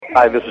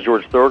Hi, this is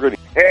George Thorogood.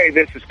 Hey,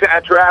 this is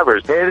Pat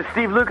Travers. Hey, this is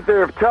Steve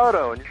Lukather of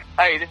Toto.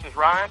 Hey, this is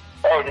Ryan.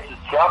 Hey, this is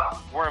Chuck.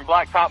 We're in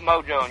Blacktop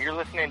Mojo, and you're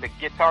listening to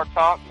Guitar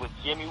Talk with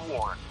Jimmy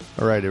Warren.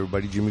 All right,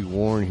 everybody, Jimmy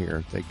Warren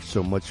here. Thank you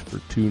so much for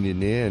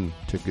tuning in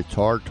to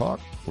Guitar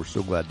Talk. We're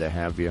so glad to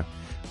have you.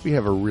 We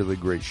have a really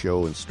great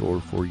show in store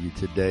for you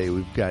today.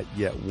 We've got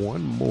yet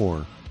one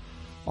more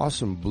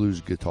awesome blues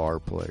guitar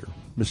player,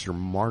 Mr.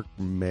 Mark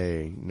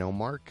May. Now,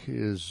 Mark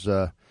is,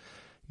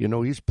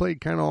 he's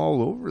played kind of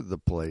all over the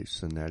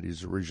place, and that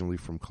he's originally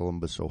from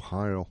Columbus,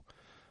 Ohio.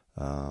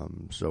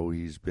 So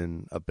he's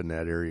been up in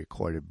that area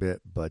quite a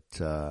bit, but,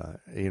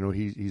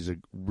 he's a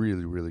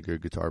really, really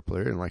good guitar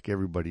player. And like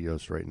everybody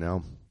else right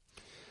now,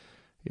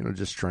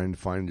 just trying to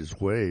find his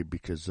way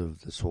because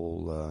of this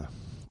whole,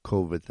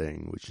 COVID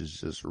thing, which has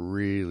just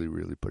really,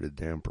 really put a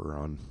damper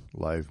on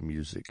live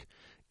music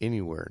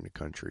anywhere in the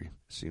country,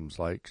 seems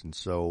like. And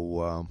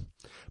so,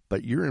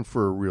 but you're in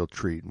for a real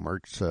treat.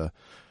 Mark's, a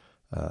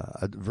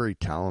very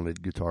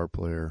talented guitar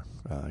player.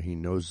 He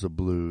knows the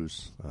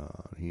blues.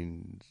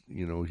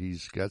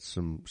 He's got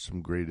some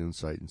great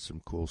insight and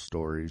some cool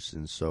stories.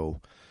 And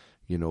so,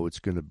 it's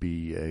going to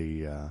be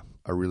a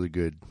really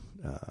good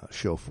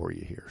show for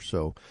you here.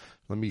 So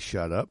let me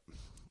shut up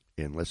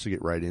and let's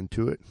get right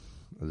into it.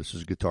 This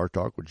is Guitar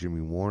Talk with Jimmy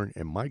Warren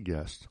and my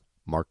guest,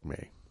 Mark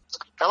May.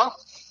 Hello?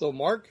 Hello,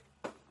 Mark.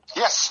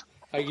 Yes.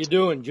 How you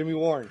doing? Jimmy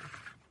Warren.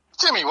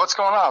 Jimmy, what's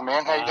going on,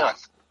 man? How you doing?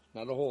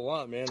 Not a whole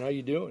lot, man. How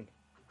you doing?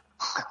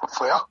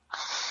 Well,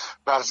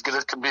 about as good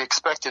as can be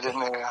expected in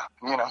the,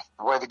 the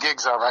way the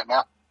gigs are right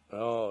now.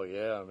 Oh,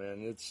 yeah,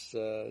 man. It's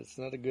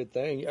not a good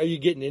thing. Are you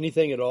getting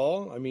anything at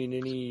all? I mean,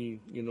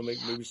 maybe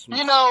some...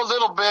 a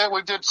little bit.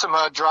 We did some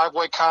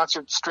driveway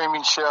concert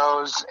streaming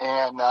shows,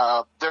 and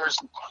there's,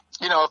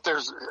 if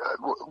there's...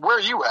 where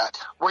are you at?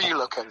 Where are you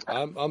located at?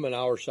 I'm an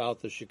hour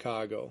south of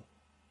Chicago.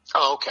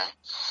 Oh, okay.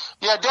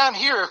 Yeah, down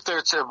here, if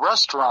there's a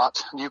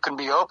restaurant, you can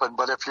be open,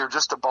 but if you're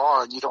just a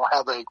bar and you don't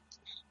have a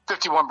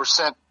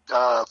 51%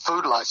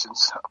 food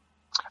license,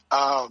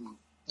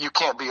 you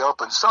can't be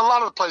open. So a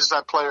lot of the places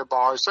I play are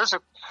bars. There's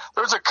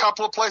a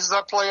couple of places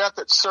I play at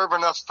that serve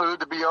enough food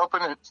to be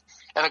open,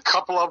 and a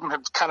couple of them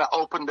have kind of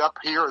opened up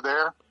here or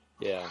there.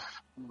 Yeah.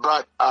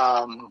 But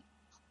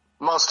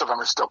most of them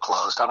are still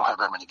closed. I don't have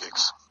very many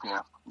gigs.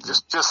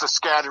 Just a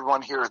scattered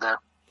one here or there.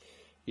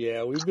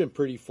 Yeah, we've been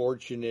pretty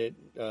fortunate.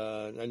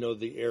 I know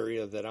the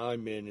area that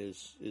I'm in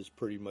is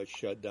pretty much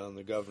shut down.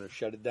 The governor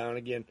shut it down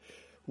again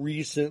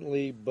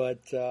recently,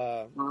 but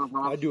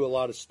I do a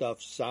lot of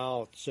stuff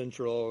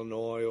central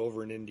Illinois,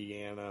 over in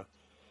Indiana,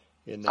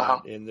 and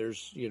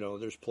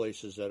there's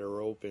places that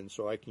are open,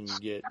 so I can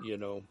get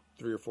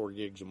 3 or 4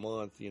 gigs a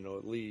month,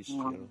 at least.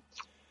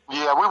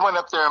 Yeah, we went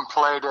up there and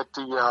played at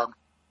the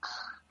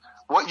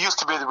what used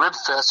to be the Rib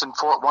Fest in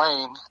Fort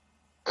Wayne,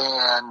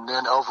 and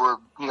then over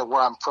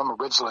where I'm from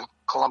originally,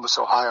 Columbus,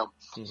 Ohio,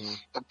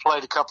 and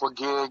played a couple of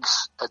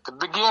gigs at the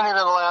beginning of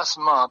the last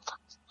month.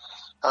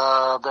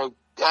 They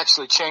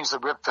actually changed the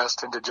Rib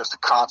Fest into just a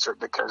concert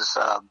because,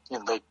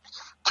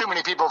 too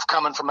many people have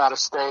coming from out of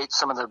state,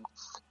 some of the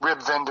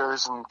rib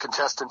vendors and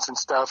contestants and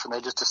stuff, and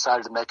they just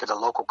decided to make it a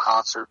local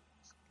concert.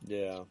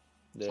 Yeah.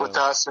 With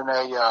us and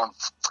the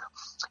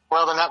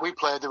night we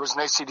played, there was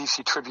an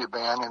AC/DC tribute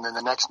band, and then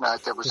the next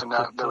night there was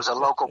a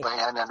local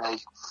band and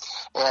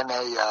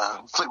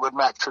a Fleetwood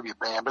Mac tribute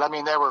band. But I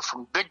mean, they were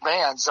from big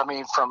bands. I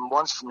mean,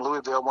 one's from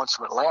Louisville, one's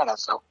from Atlanta.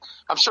 So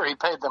I'm sure he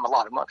paid them a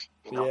lot of money.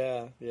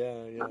 Yeah.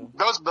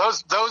 Those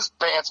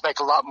bands make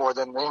a lot more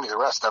than any of the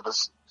rest of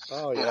us.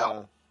 Oh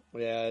yeah,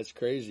 yeah, it's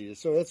crazy.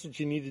 So that's what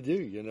you need to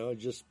do.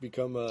 Just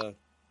become a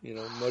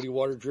Muddy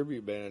Water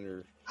tribute band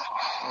or.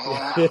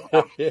 I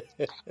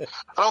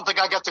don't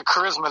think I got the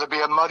charisma to be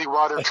a Muddy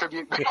Water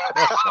tribute band.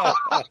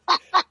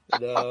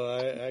 No,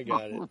 I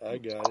got it.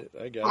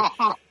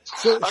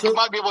 So, I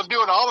might be able to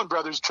do an Allman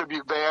Brothers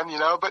tribute band,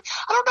 but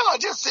I don't know. I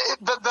just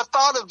the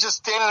thought of just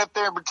standing up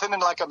there and pretending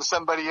like I'm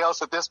somebody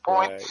else at this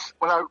point,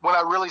 right, when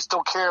I really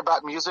still care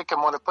about music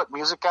and want to put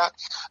music out,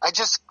 I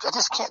just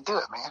can't do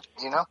it,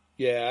 man.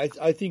 Yeah,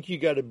 I think you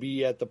got to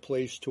be at the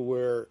place to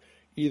where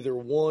either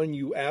one,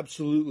 you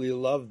absolutely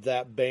love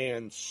that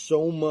band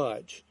so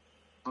much,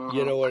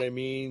 you know what I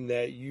mean,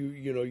 that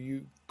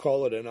you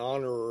call it an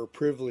honor or a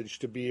privilege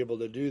to be able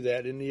to do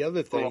that. And the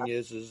other thing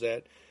is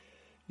that,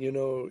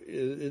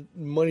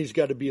 money's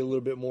got to be a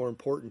little bit more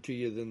important to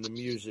you than the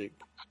music.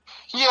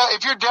 Yeah,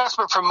 if you're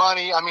desperate for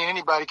money, I mean,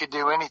 anybody could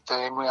do anything.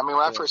 I mean, when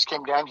I first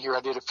came down here,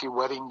 I did a few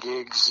wedding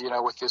gigs,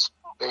 with this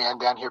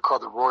band down here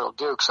called the Royal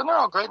Dukes, and they're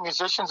all great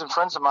musicians and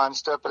friends of mine and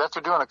stuff. But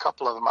after doing a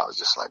couple of them, I was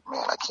just like,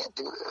 man, I can't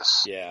do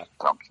this. Yeah,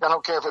 I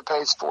don't care if it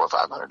pays $400 or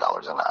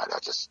 $500 a night. I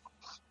just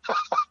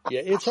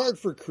yeah, it's hard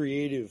for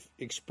creative,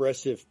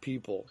 expressive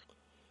people.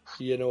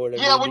 You know what I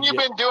mean? Yeah, when you've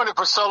been doing it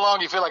for so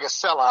long, you feel like a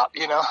sellout.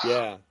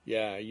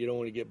 Yeah. You don't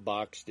want to get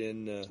boxed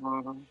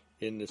in.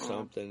 Into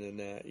something and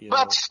that,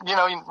 But, you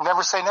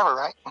never say never,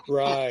 right?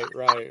 Right.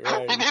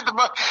 You need the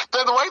money.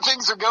 The way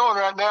things are going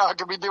right now, I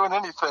could be doing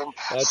anything.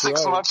 That's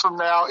 6 right. months from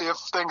now, if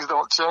things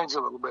don't change a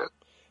little bit.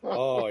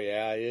 Oh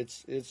yeah,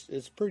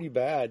 it's pretty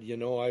bad.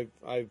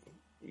 I've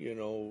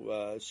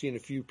seeing a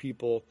few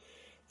people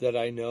that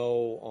I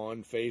know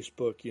on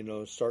Facebook,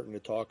 starting to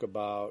talk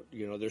about,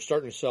 they're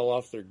starting to sell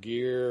off their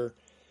gear.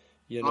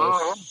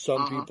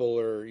 Some people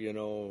are,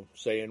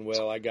 saying,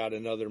 well, I got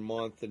another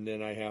month and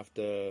then I have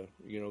to,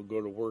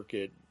 go to work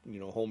at,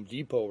 Home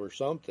Depot or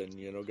something,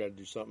 got to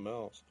do something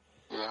else.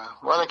 Yeah.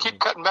 Well, they keep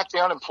cutting back the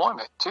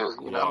unemployment too.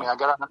 I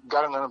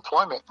got an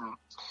unemployment, and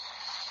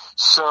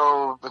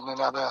so, but then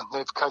now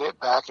they've cut it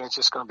back, and it's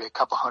just going to be a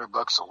couple $100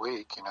 a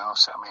week.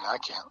 So I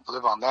can't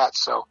live on that.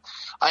 So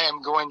I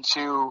am going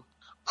to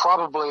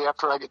probably,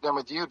 after I get done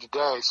with you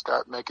today,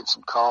 start making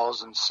some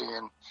calls and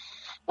seeing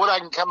what I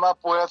can come up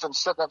with, and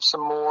setting up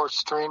some more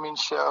streaming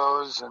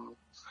shows and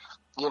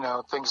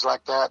things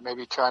like that.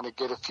 Maybe trying to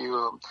get a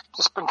few.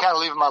 Just been kind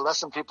of leaving my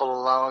lesson people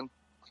alone.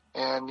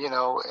 And,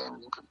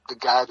 and the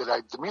guy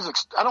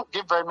I don't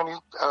give very many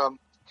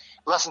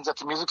lessons at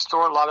the music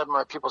store. A lot of them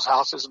are at people's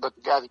houses, but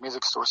the guy at the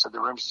music store said the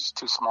room's just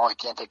too small. He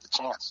can't take the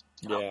chance.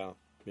 Yeah.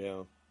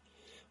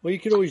 Well, you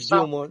can always do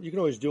them on. You can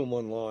always do them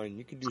online.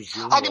 You can do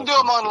Zoom. I can do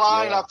them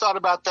online. Yeah. I've thought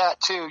about that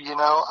too.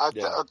 I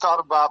thought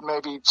about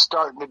maybe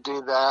starting to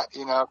do that.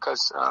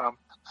 Because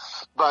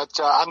but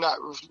I'm not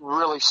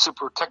really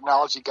super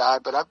technology guy.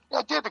 But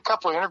I did a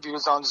couple of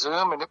interviews on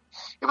Zoom, and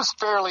it was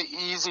fairly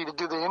easy to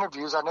do the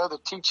interviews. I know the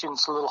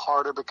teaching's a little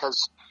harder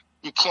because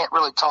you can't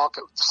really talk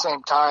at the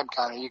same time.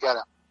 Kind of, you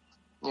gotta,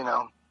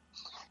 kind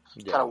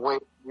of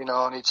wait,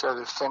 on each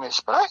other to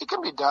finish. But it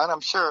can be done,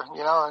 I'm sure.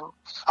 And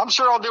I'm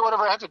sure I'll do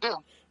whatever I have to do.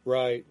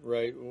 Right.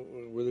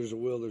 Where there's a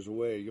will, there's a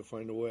way. You'll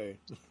find a way.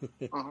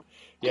 Mm-hmm.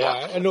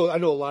 Yeah, I know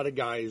a lot of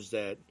guys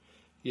that,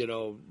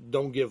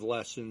 don't give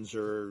lessons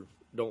or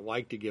don't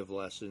like to give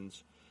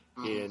lessons.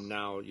 Mm-hmm. And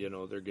now,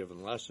 they're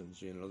giving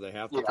lessons. They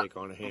have to take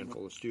on a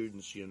handful of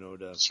students,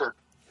 to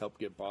help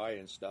get by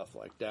and stuff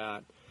like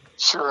that.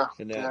 Sure.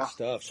 And that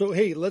stuff. So,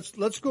 hey,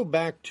 let's go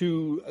back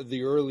to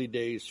the early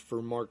days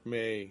for Mark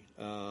May.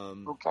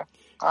 Okay.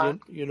 All right.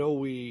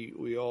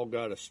 We all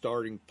got a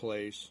starting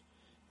place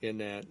in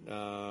that.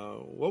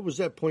 What was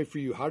that point for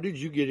you? How did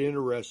you get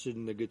interested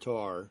in the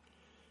guitar?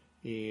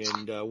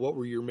 And what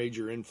were your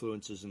major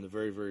influences in the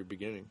very, very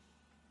beginning?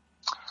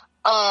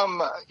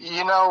 I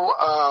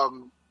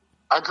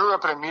grew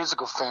up in a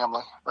musical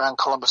family around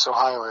Columbus,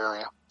 Ohio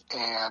area.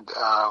 And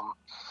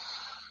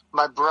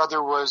my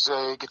brother was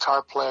a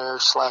guitar player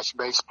 /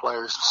 bass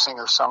player,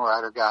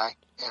 singer-songwriter guy.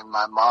 And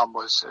my mom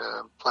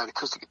played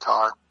acoustic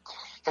guitar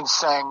and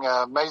sang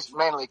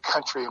mainly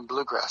country and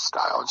bluegrass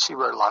style. And she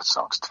wrote a lot of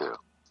songs too.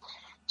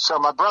 So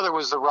my brother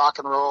was the rock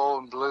and roll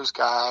and blues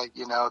guy,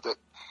 that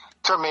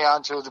turned me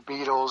on to the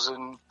Beatles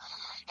and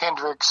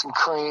Hendrix and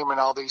Cream and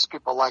all these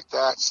people like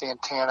that,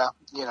 Santana,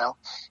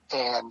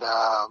 and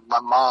my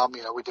mom,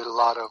 we did a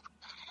lot of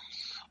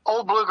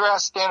old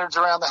bluegrass standards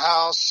around the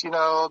house. They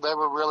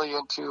were really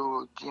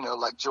into,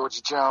 like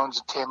George Jones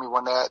and Tammy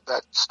Wynette,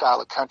 that style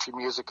of country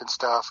music and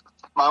stuff.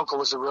 My uncle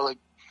was a really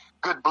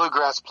good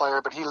bluegrass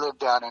player, but he lived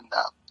down in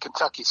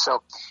Kentucky,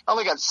 so I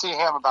only got to see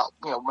him about,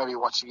 maybe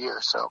once a year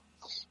or so.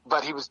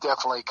 But he was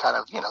definitely kind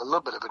of, a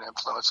little bit of an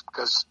influence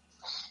because,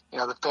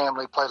 the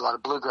family played a lot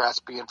of bluegrass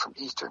being from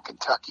eastern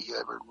Kentucky.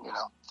 They were,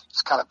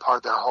 it's kind of part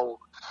of their whole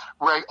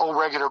old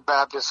regular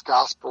Baptist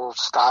gospel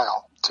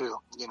style too,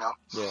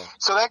 Yeah.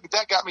 So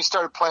that got me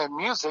started playing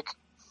music,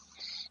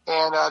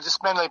 and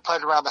just mainly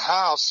played around the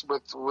house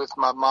with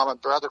my mom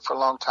and brother for a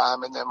long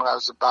time. And then when I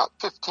was about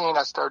 15,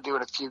 I started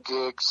doing a few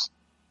gigs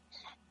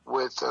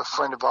with a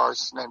friend of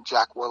ours named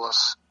Jack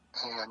Willis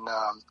and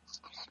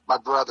my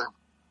brother.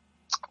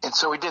 And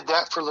so we did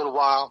that for a little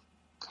while,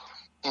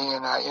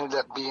 and I ended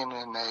up being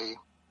in a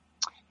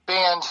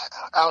band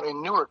out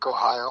in Newark,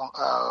 Ohio,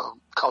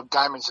 called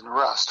Diamonds and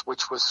Rust,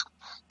 which was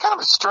kind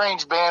of a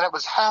strange band. It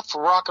was half a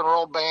rock and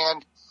roll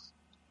band,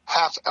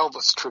 half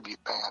Elvis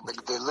tribute band.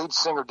 The lead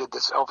singer did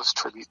this Elvis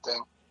tribute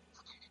thing,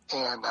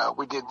 and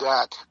we did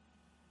that.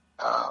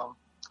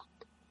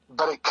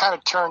 But it kind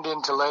of turned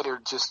into later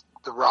just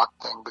the rock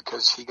thing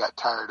because he got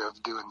tired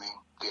of doing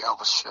the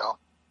Elvis show.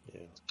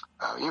 Yeah.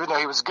 Even though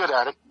he was good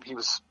at it, he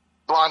was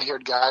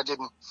blonde-haired guy,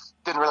 didn't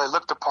really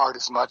look the part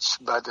as much,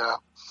 but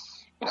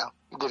he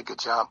did a good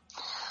job.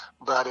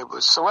 But it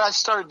was so when I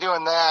started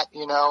doing that,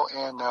 and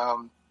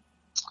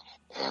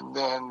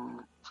then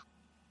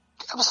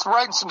I was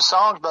writing some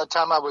songs by the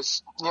time I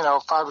was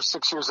 5 or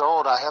 6 years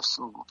old. I have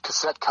some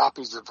cassette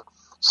copies of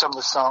some of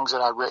the songs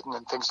that I'd written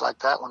and things like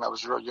that when I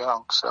was real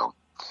young. So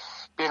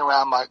being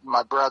around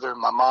my brother and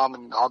my mom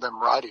and all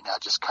them writing, I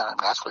just kind of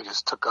naturally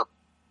just took up,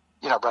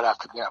 right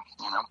after them,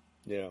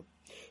 Yeah.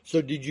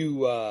 So did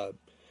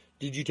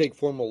you take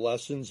formal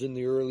lessons in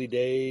the early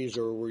days,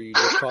 or were you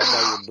just taught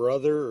by your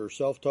brother or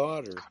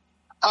self-taught? Or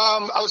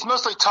I was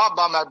mostly taught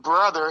by my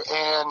brother,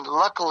 and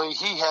luckily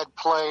he had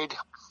played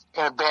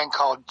in a band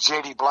called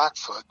J.D.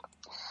 Blackfoot,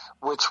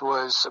 which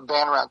was a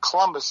band around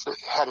Columbus that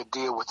had a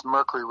deal with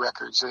Mercury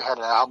Records. They had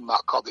an album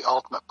out called The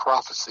Ultimate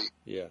Prophecy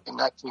in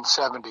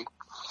 1970.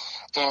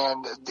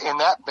 And in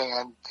that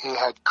band, he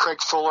had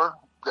Craig Fuller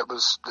that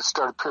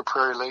started Pure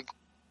Prairie League,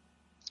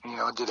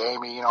 did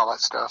Amy and all that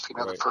stuff,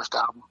 the first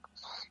album.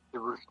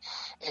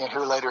 and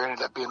who later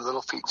ended up being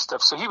Little Feat and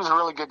stuff. So he was a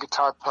really good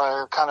guitar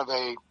player, kind of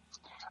a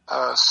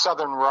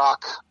Southern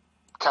rock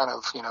kind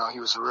of, he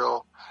was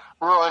real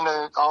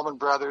into Allman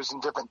Brothers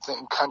and different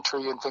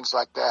country and things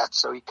like that.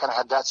 So he kind of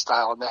had that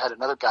style. And they had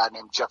another guy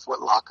named Jeff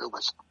Whitlock who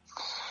was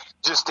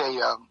just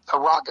a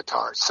rock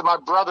guitarist. So my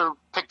brother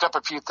picked up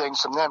a few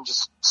things from them,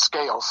 just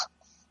scales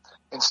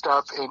and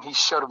stuff, and he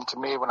showed them to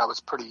me when I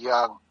was pretty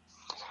young.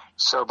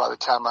 So by the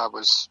time I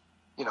was,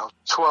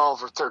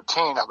 12 or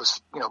 13, I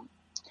was,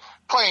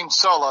 playing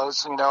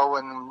solos, and I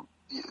don't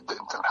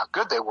know how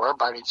good they were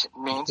by any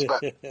means,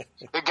 but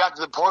it got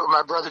to the point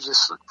where my brother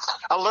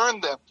I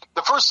learned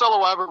the first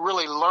solo I ever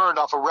really learned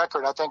off a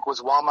record, I think,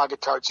 was While My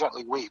Guitar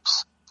Gently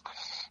Weeps.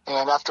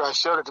 And after I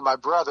showed it to my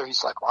brother,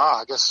 he's like,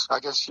 wow, I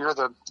guess you're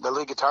the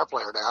lead guitar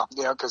player now,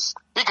 cause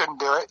he couldn't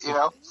do it,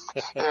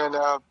 and,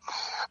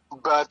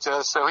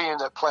 so he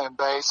ended up playing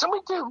bass, and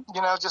we do,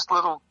 just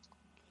little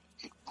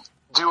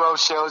duo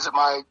shows at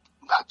my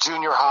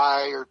junior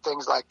high or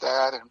things like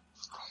that.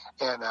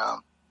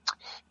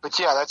 But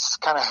yeah, that's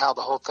kind of how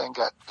the whole thing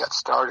got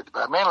started.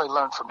 But I mainly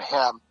learned from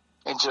him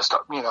and just,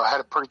 had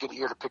a pretty good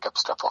ear to pick up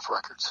stuff off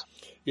records.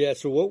 Yeah.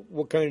 So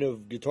what kind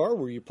of guitar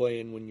were you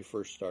playing when you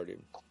first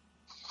started?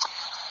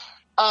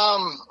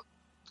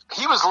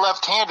 He was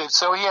left-handed,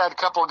 so he had a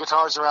couple of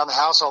guitars around the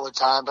house all the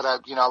time, but I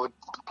would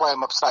play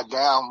them upside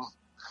down,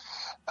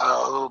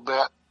 a little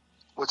bit,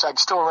 which I can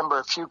still remember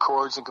a few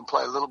chords and can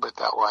play a little bit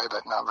that way,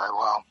 but not very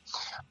well.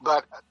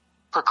 But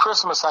for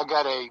Christmas, I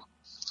got a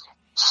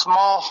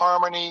Small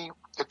Harmony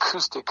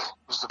acoustic.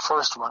 It was the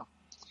first one.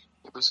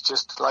 It was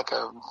just like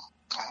a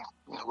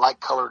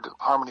light-colored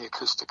Harmony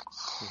acoustic.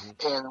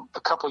 Mm-hmm. And a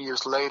couple of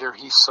years later,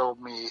 he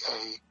sold me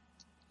a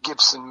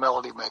Gibson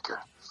Melody Maker,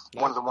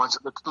 one of the ones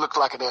that looked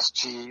like an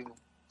SG. It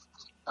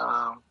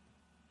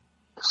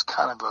was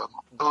kind of a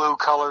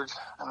blue-colored.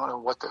 I don't know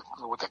what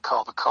they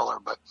call the color,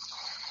 but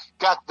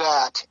got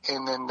that,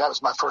 and then that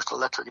was my first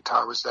electric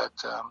guitar. Was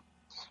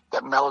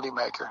that Melody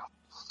Maker,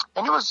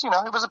 and it was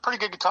it was a pretty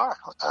good guitar.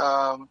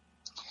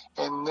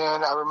 And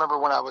then I remember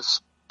when I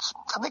was,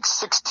 I think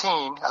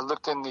 16, I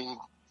looked in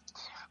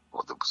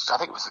I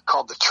think it was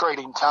called the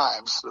Trading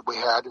Times that we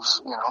had. It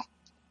was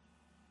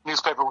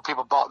newspaper where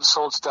people bought and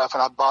sold stuff,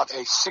 and I bought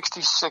a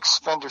 '66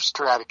 Fender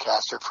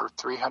Stratocaster for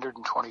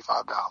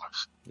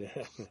 $325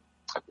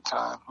 at the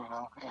time,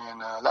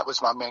 and that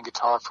was my main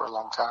guitar for a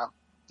long time.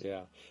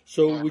 Yeah.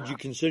 So would you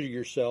consider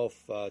yourself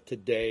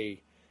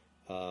today,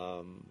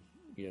 a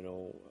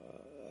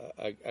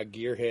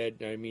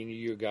gearhead? I mean,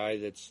 you're a guy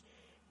that's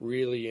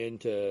really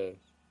into,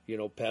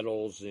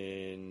 pedals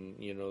and,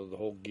 the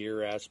whole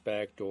gear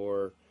aspect,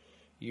 or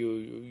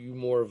you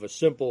more of a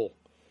simple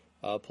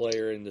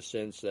player in the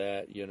sense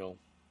that,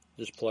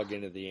 just plug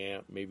into the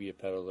amp, maybe a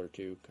pedal or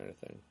two kind of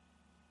thing?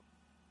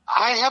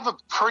 I have a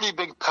pretty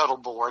big pedal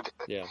board.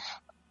 Yeah.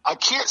 I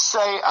can't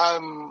say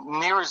I'm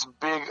near as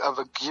big of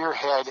a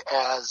gearhead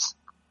as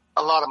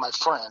a lot of my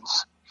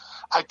friends.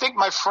 I think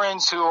my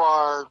friends who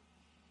are,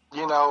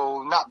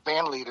 not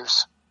band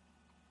leaders,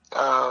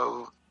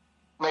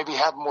 maybe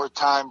have more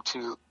time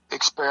to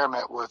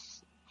experiment with,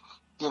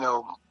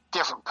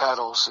 different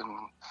pedals and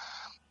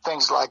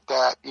things like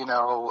that.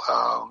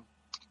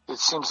 It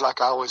seems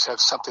like I always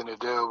have something to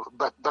do,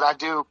 but I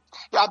do.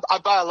 Yeah, I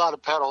buy a lot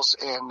of pedals,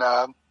 and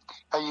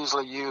I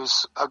usually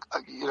use a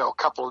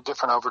couple of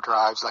different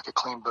overdrives, like a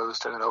clean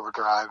boost and an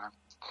overdrive, and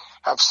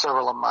have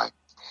several on my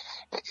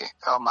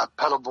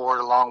pedal board,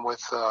 along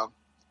with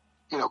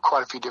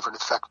quite a few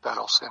different effect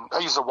pedals. And I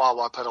use the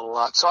wah-wah pedal a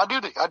lot, so I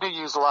do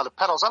use a lot of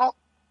pedals. I don't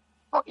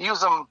use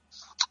them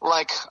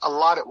like a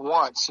lot at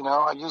once.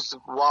 I use the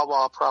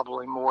wah-wah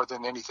probably more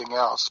than anything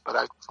else, but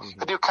I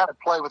do kind of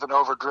play with an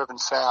overdriven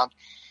sound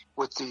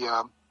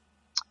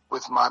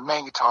with my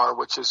main guitar,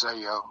 which is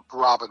a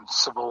Robin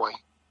Savoy,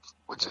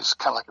 which is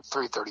kind of like a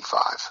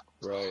 335.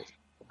 Right.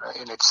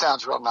 And it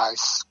sounds real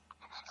nice.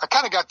 I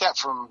kind of got that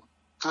from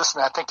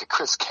listening, I think, to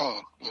Chris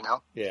Kane,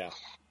 Yeah.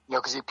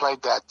 Because he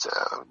played that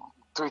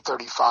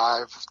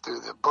 335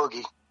 through the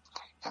boogie,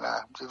 and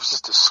it was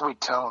just a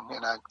sweet tone,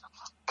 and I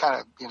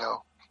kind of,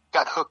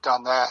 got hooked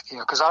on that,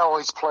 because I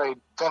always played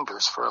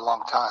Fenders for a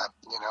long time,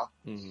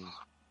 Mm-hmm.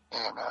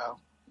 And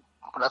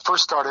when I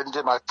first started and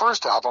did my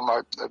first album,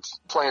 I was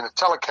playing a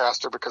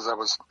Telecaster because I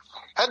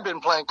had been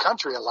playing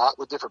country a lot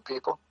with different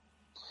people.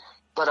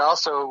 But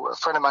also, a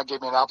friend of mine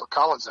gave me an Albert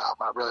Collins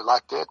album. I really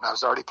liked it, and I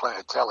was already playing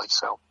a Tele,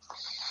 so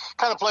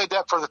kind of played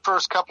that for the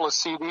first couple of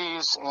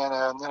CDs,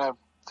 and then a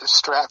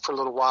Strat for a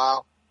little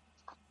while,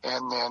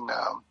 and then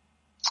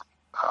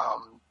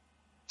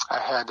I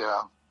had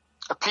a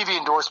PV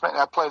endorsement,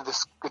 and I played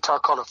this guitar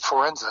called a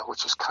Forenza,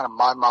 which was kind of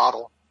my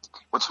model,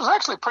 which was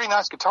actually a pretty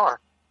nice guitar.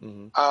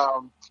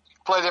 Mm-hmm.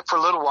 Played it for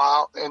a little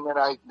while, and then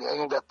I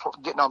ended up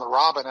getting on the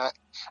Robin. And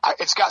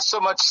it's got so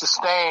much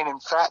sustain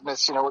and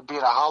fatness, with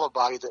being a hollow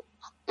body, that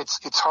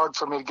it's hard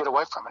for me to get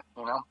away from it,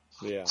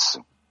 Yeah.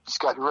 It's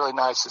got really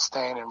nice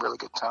sustain and really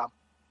good tone.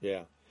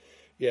 Yeah.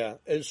 Yeah.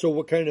 And so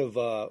what kind of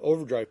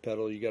overdrive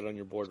pedal you got on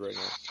your board right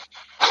now?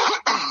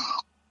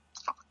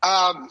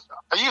 I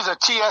use a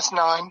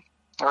TS9,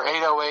 or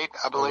 808,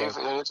 I believe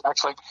it is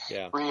actually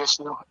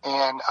reissue.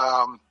 And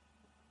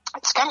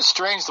it's kind of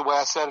strange the way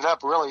I set it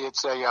up. Really,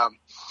 it's a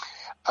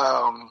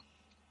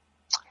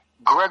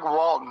Greg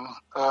Walton,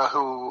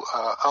 who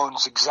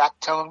owns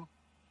Exactone.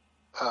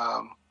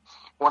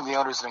 One of the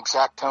owners of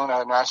Exactone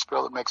out of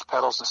Nashville that makes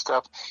pedals and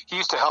stuff. He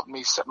used to help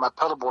me set my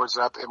pedal boards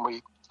up, and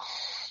we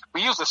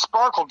used a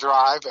Sparkle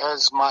Drive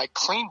as my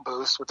clean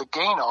boost with the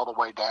gain all the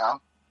way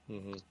down.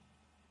 Mm-hmm.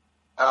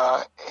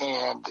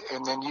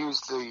 And then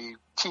used the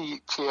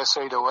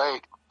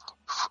TS808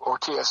 or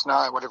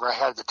TS9, whatever I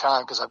had at the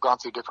time, because I've gone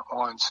through different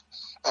ones,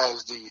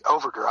 as the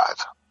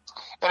overdrive.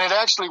 And it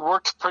actually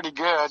worked pretty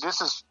good.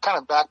 This is kind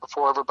of back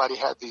before everybody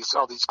had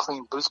all these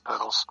clean boost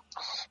pedals.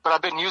 But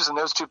I've been using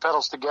those two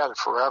pedals together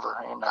forever,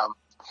 and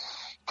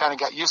kind of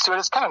got used to it.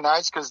 It's kind of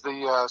nice because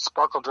the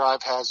Sparkle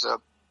Drive has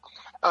a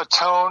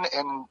tone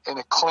and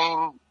a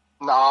clean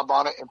knob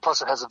on it, and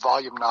plus it has a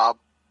volume knob.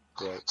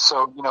 Right.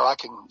 So, I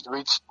can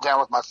reach down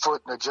with my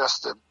foot and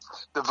adjust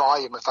the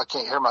volume if I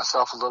can't hear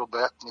myself a little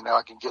bit.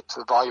 I can get to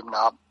the volume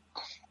knob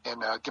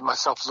and give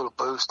myself a little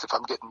boost if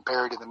I'm getting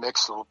buried in the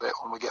mix a little bit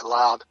when we get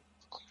loud.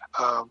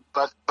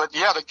 But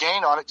yeah, the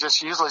gain on it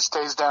just usually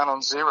stays down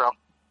on 0.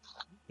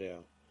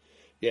 Yeah.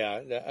 Yeah.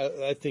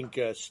 I think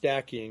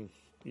stacking,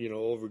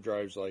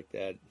 overdrives like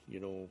that,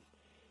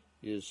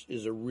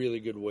 is a really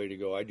good way to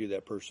go. I do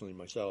that personally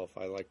myself.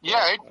 I like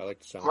the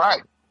sound.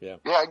 Right. Yeah.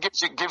 Yeah, it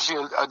gives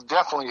you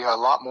definitely a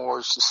lot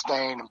more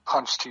sustain and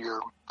punch to your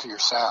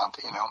sound,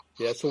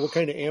 Yeah, so what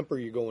kind of amp are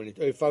you going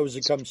into? If I was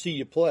to come see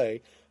you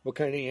play, what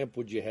kind of amp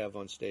would you have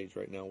on stage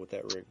right now with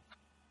that rig?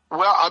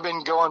 Well, I've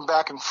been going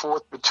back and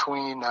forth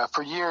between,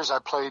 for years I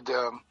played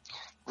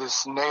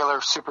this Naylor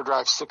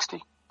SuperDrive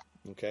 60.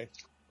 Okay.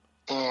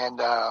 And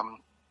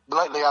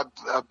lately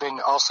I've been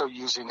also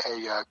using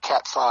a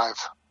Cat 5,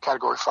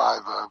 Category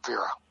 5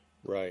 Vera.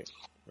 Right.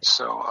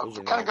 So I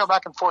kind of go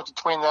back and forth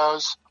between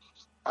those.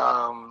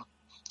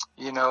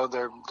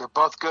 They're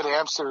both good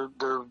amps.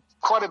 They're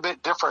quite a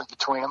bit different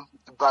between them,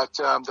 but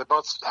they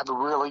both have a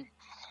really,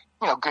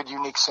 good,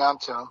 unique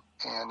sound to them.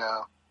 And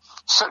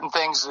certain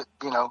things that,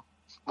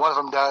 one of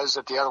them does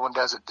that the other one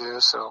doesn't do.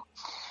 So,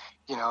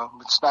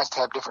 it's nice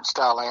to have different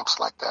style amps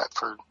like that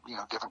for,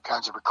 different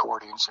kinds of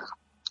recordings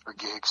or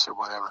gigs or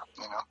whatever,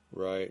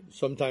 Right.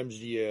 Sometimes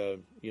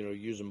you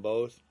use them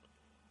both,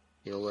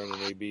 run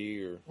an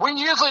AB or. We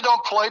usually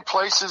don't play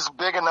places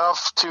big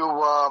enough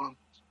to,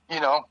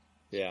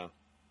 Yeah.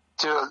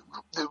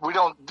 We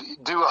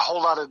don't do a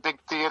whole lot of big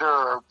theater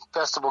or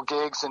festival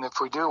gigs, and if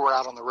we do, we're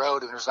out on the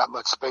road and there's not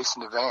much space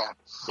in the van.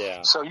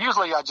 Yeah. So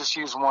usually I just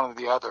use one or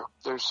the other.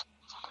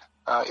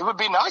 It would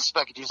be nice if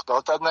I could use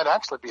both of them. That'd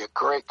actually be a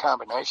great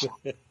combination,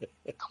 And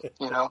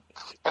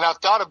I've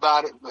thought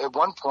about it at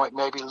one point,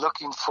 maybe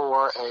looking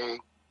for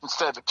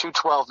instead of a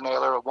 212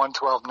 Naylor, a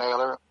 112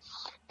 Naylor,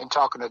 and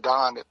talking to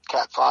Don at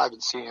Cat 5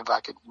 and seeing if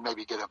I could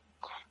maybe get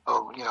a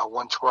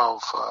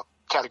 112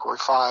 Category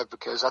 5,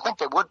 because I think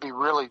they would be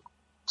really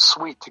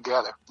sweet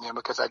together,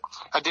 because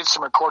I did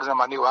some recording on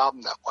my new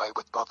album that way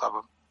with both of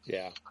them.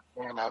 Yeah.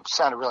 And it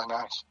sounded really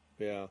nice.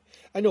 Yeah.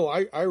 I know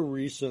I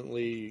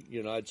recently,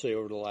 I'd say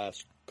over the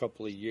last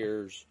couple of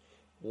years,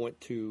 went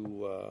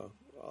to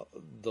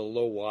the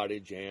low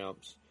wattage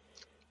amps,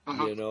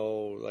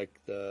 like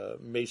the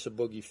Mesa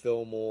Boogie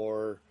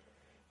Fillmore,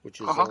 which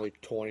is only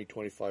 20,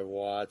 25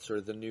 watts,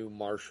 or the new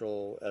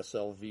Marshall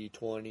SLV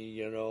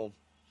 20,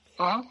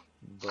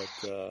 But,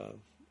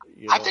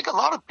 I think a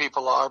lot of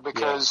people are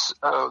because,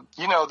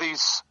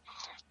 these,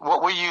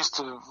 what we used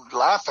to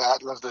laugh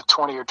at was the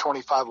 20 or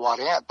 25 watt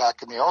amp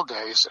back in the old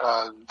days.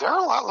 They're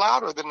a lot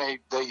louder than they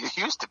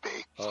used to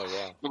be. Oh,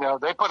 yeah.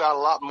 They put out a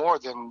lot more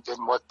than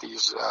what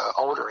these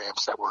older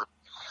amps that were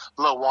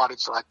low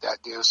wattage like that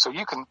do. So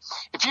you can,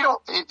 if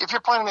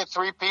you're playing a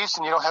 3-piece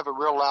and you don't have a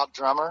real loud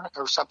drummer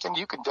or something,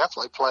 you can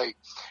definitely play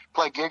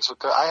gigs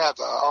with I have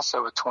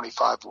also a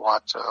 25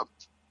 watt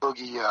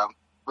Boogie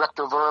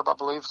Rectoverb, I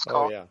believe it's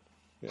called. Oh, yeah.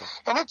 Yeah.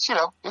 And it's,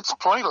 it's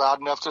plenty loud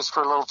enough just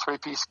for a little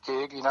 3-piece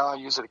gig. I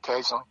use it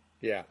occasionally.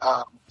 Yeah.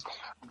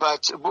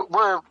 But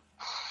we're,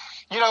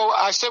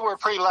 I say we're a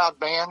pretty loud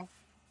band.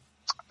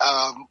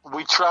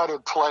 We try to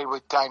play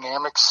with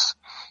dynamics,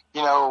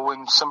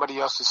 when somebody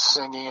else is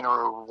singing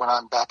or when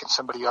I'm backing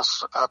somebody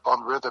else up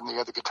on rhythm,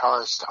 the other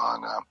guitarist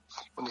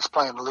when he's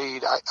playing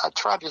lead, I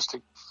try just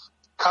to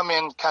come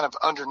in kind of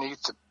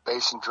underneath the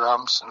bass and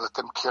drums and let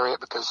them carry it,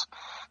 because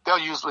they'll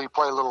usually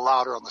play a little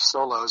louder on the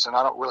solos and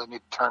I don't really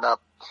need to turn up.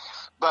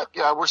 But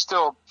we're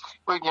still,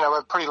 we have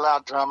a pretty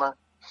loud drummer.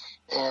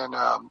 And,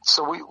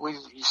 so we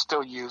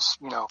still use,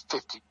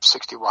 50,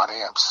 60 watt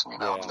amps,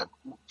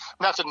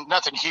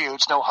 nothing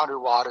huge, no 100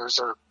 watters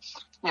or,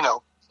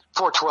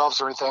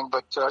 412s or anything.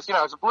 But,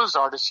 as a blues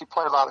artist, you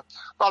play a lot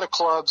of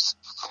clubs,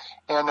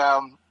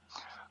 and,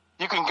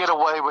 you can get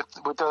away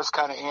with those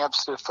kind of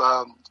amps if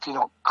you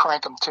don't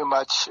crank them too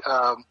much.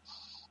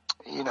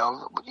 If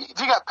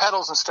you got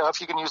pedals and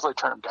stuff, you can usually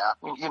turn them down.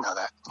 You know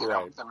that.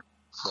 Right.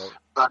 Right.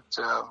 But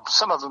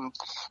some of them,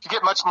 if you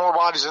get much more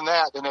wattage than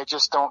that, then they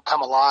just don't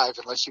come alive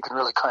unless you can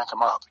really crank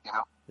them up.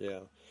 Yeah.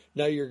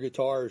 Now, your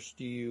guitars,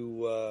 do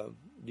you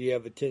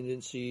have a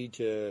tendency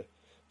to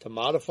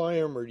modify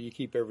them, or do you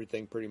keep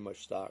everything pretty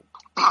much stock?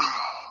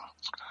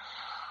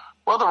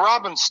 Well, the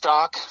Robin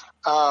stock,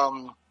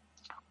 I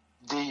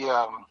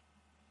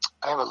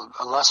have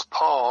a Les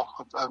Paul,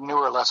 a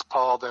newer Les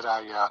Paul that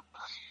I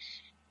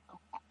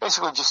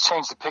basically just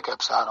changed the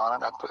pickups out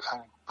on it. I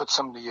put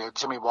some of the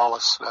Jimmy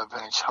Wallace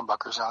vintage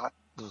humbuckers on it.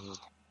 Mm-hmm.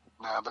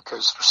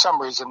 Because for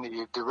some reason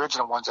the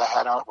original ones I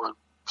had on it were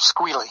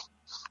squealy,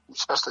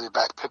 especially the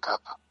back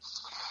pickup.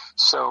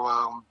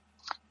 So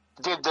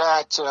did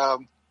that.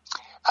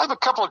 I have a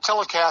couple of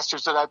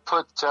Telecasters that I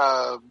put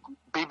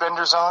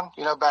B-benders on,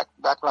 back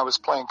when I was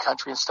playing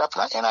country and stuff.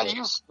 And I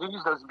use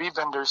those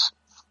B-benders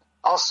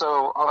also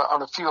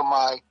on a few of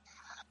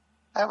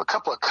I have a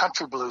couple of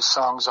country blues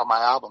songs on my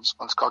albums.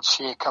 One's called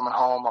She Ain't Coming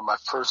Home on my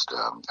first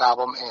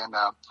album, and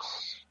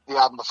the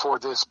album before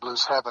this,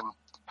 Blues Heaven,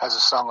 has a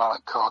song on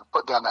it called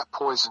Put Down That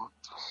Poison.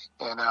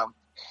 And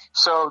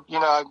so,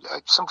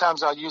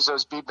 sometimes I'll use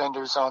those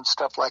B-benders on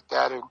stuff like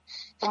that. And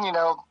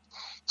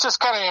it's just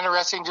kind of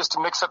interesting just to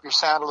mix up your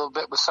sound a little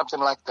bit with something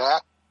like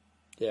that.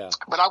 Yeah.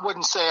 But I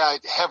wouldn't say I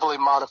heavily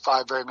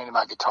modify very many of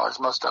my guitars.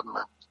 Most of them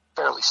are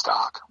fairly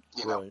stock,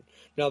 Right.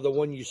 Now, the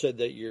one you said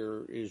that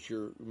is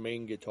your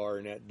main guitar,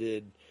 and that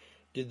did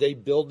they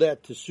build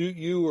that to suit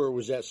you, or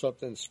was that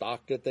something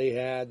stock that they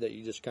had that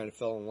you just kind of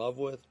fell in love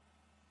with?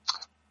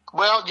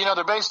 Well,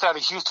 they're based out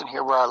of Houston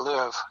here where I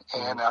live,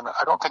 and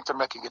I don't think they're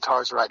making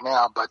guitars right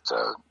now, but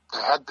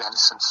they had been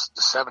since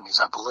the 70s,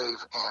 I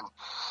believe. And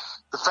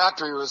the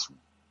factory was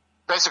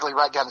basically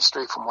right down the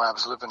street from where I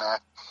was living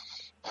at.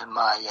 And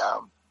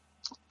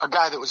a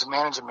guy that was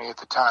managing me at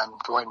the time,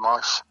 Dwayne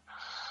Marsh,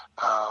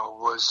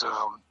 was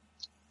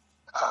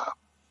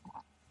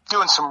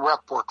doing some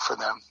rep work for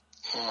them,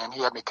 and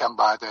he had me come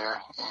by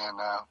there, and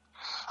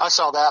I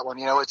saw that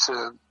one.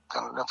 I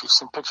don't know if you've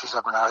seen pictures of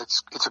it or not.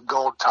 It's a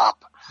gold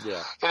top.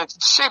 Yeah. And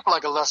it's shaped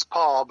like a Les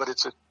Paul, but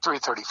it's a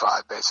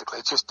 335 basically.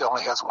 It just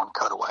only has one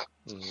cutaway.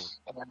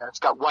 Mm-hmm. And it's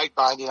got white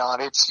binding on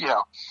it.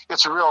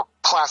 It's a real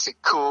classic,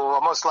 cool,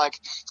 almost like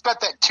it's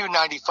got that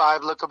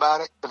 295 look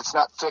about it, but it's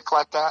not thick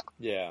like that.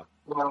 Yeah.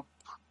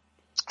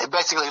 It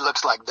basically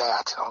looks like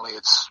that, only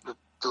it's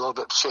a little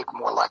bit shaped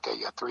more like a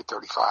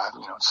 335,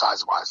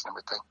 size wise and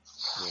everything.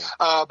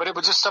 Yeah. But it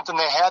was just something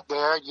they had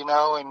there,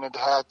 and it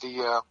had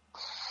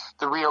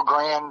the Rio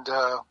Grande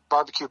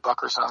barbecue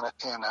buckers on it,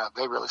 and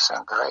they really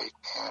sound great.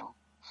 And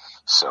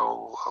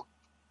so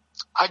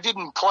I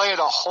didn't play it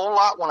a whole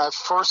lot when I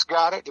first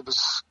got it. It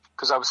was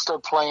because I was still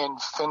playing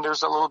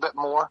Fenders a little bit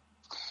more.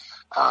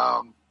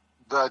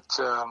 But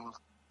a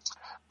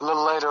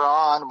little later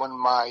on, when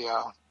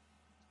my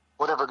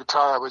whatever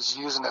guitar I was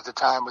using at the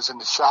time was in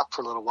the shop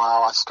for a little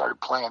while, I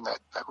started playing that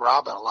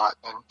Robin a lot.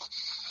 And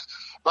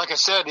like I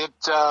said,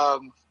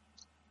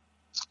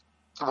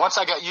 once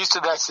I got used to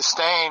that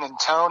sustain and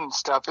tone and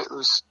stuff, it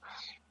was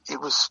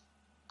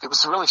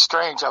really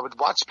strange. I would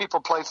watch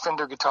people play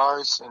Fender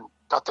guitars and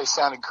thought they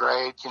sounded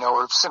great,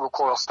 or single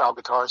coil style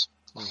guitars.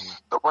 Mm-hmm.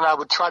 But when I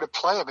would try to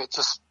play them, it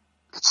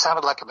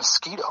sounded like a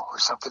mosquito or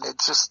something. It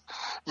just,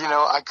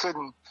 I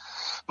couldn't.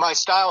 My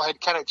style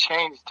had kind of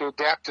changed to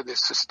adapt to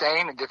this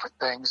sustain and different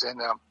things, and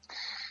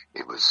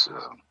it was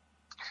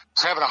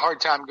having a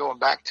hard time going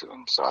back to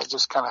them. So I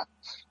just kind of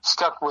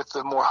stuck with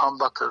the more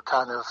humbucker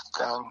kind of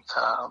thing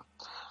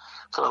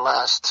for the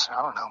last,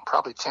 I don't know,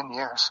 probably 10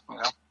 years,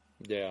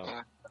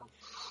 Yeah.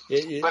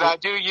 But I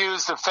do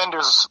use the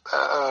Fenders,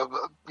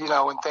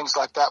 and things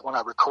like that when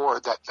I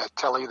record, that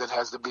Tele that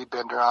has the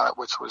B-bender on it,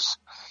 which was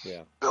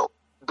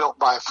built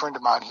by a friend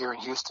of mine here in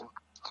Houston,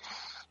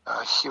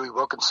 Huey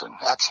Wilkinson,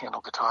 Axe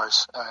Handle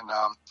Guitars. And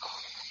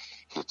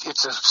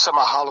it's a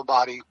semi-hollow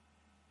body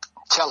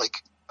Tele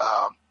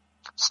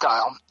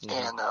style,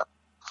 and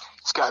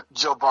it's got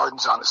Joe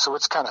Bardens on it, so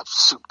it's kind of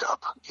souped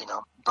up,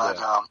 But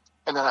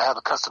and then I have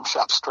a custom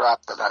shop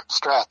Strat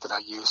that I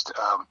used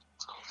on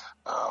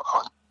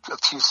a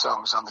few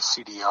songs on the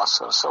CD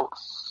also. So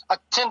I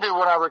tend to,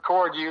 when I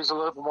record, use a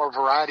little bit more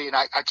variety, and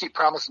I keep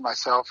promising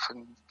myself.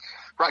 And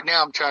right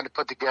now, I'm trying to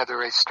put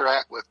together a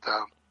Strat with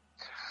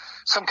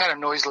some kind of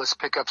noiseless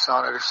pickups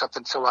on it or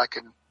something, so I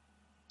can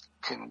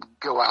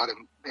go out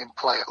and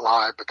play it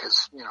live,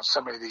 because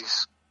so many of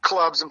these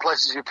clubs and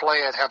places you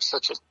play at have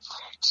such a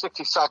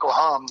 60 cycle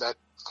hum that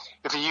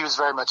if you use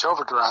very much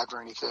overdrive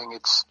or anything,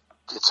 it's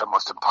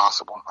almost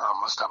impossible,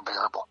 almost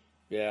unbearable.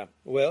 Yeah.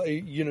 Well,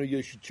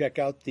 you should check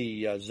out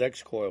the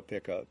Zex coil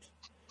pickups.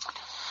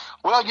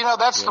 Well,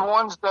 that's the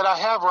ones that I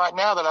have right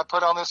now that I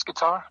put on this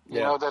guitar.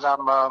 That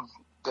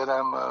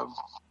I'm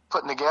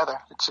putting together.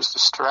 It's just a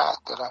Strat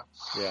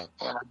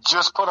and I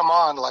just put them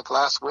on like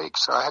last week,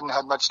 so I hadn't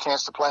had much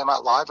chance to play them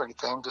out live or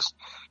anything. Just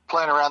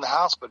playing around the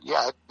house, but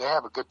they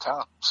have a good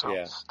time. So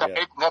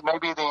that may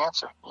be the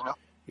answer.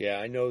 Yeah,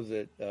 I know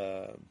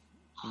that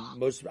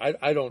most.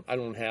 I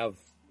don't have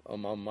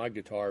them on my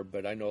guitar,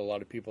 but I know a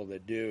lot of people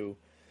that do,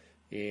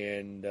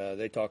 and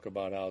they talk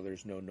about how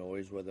there's no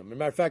noise with them. As a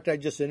matter of fact, I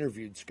just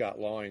interviewed Scott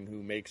Lawing,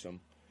 who makes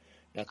them,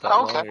 not that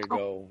long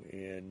ago,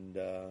 and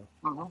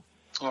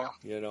Yeah.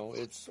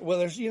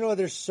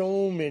 There's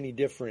so many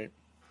different.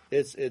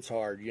 It's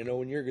hard,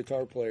 when you're a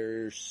guitar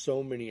player. There's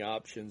so many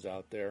options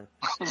out there.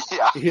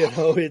 Yeah.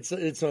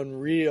 It's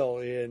unreal,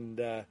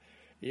 and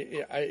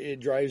it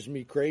drives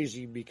me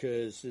crazy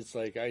because it's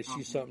like I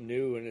see something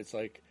new, and it's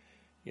like,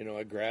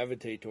 I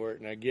gravitate toward it,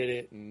 and I get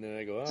it, and then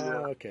I go,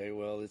 okay,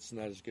 well, it's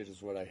not as good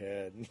as what I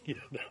had.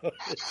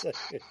 It's like,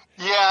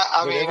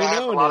 I mean, every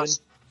now and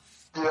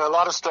then. A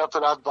lot of stuff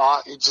that I've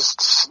bought, it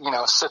just,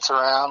 sits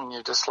around, and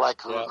you're just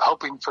like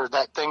hoping for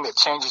that thing that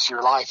changes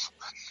your life,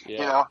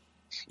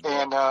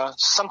 And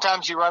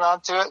sometimes you run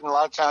onto it, and a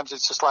lot of times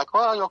it's just like,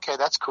 well, okay,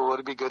 that's cool.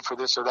 It'd be good for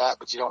this or that,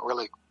 but you don't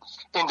really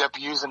end up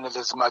using it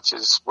as much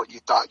as what you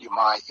thought you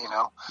might,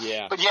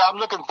 Yeah. But I'm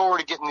looking forward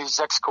to getting these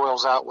X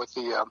coils out with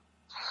the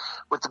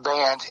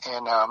band,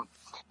 and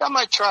I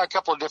might try a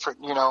couple of different,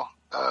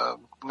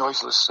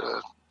 noiseless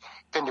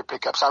Fender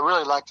pickups. I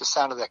really like the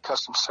sound of that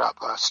custom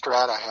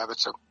Strat I have.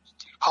 It's a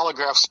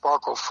holograph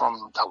sparkle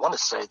from, I want to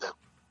say, the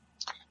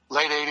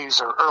late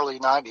 80s or early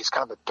 90s,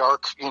 kind of a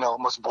dark,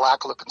 almost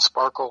black looking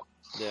sparkle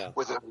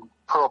with a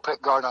pearl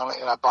pick guard on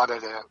it. And I bought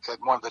it at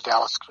one of the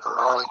Dallas or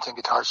Arlington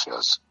guitar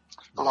shows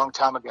a long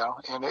time ago.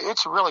 And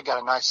it's really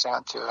got a nice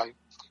sound to it.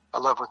 I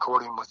love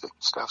recording with it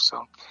and stuff.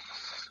 So,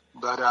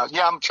 but,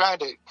 I'm trying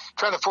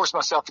to force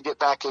myself to get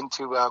back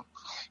into,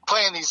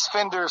 playing these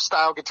Fender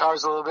style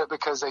guitars a little bit,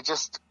 because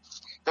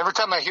every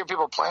time I hear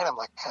people playing, I'm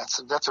like,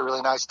 that's a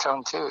really nice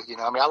tone too.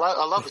 I mean, I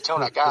love the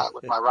tone I got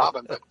with my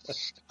Robin,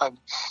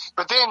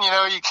 but then,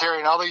 you're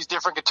carrying all these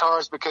different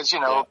guitars because,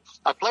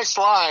 I play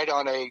slide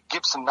on a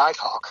Gibson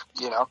Nighthawk,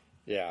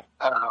 Yeah.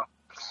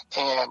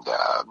 And,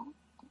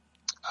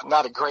 I'm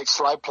not a great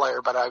slide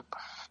player, but I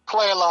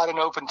play a lot in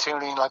open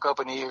tuning, like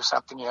Open E or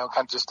something, kind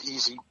of just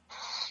easy.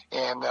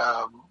 And,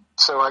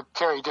 so I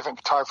carry a different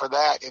guitar for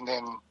that. And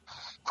then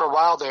for a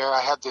while there, I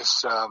had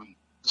this,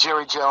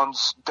 Jerry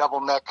Jones double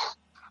neck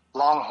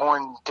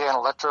Longhorn Dan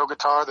Electro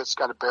guitar that's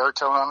got a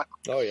baritone on it.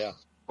 Oh, yeah.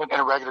 And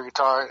a regular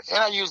guitar. And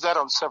I use that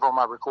on several of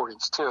my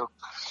recordings too.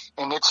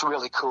 And it's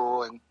really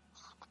cool. And,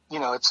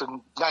 it's a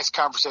nice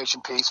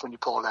conversation piece when you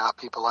pull it out.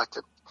 People like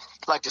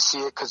to see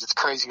it because it's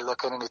crazy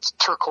looking, and it's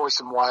turquoise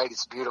and white.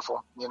 It's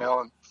beautiful,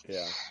 and,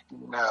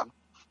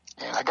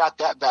 and I got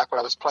that back when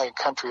I was playing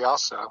country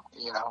also,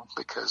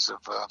 because of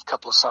a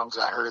couple of songs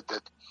I heard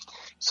that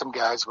some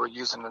guys were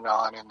using it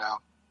on. And,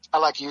 I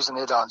like using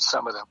it on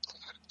some of the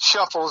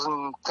shuffles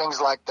and things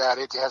like that.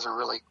 It has a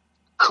really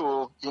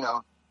cool,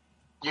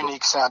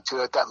 unique sound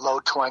to it, that low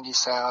twangy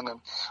sound. And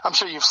I'm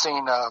sure you've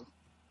seen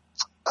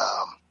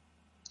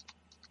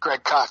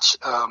Greg Koch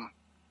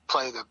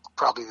play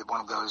probably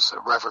one of those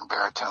Reverend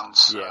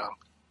baritones. Yeah.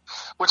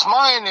 Which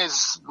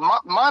mine's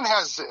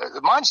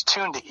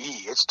tuned to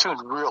E. It's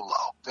tuned real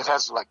low. It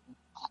has like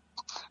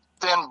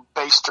thin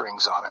bass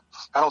strings on it.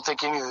 I don't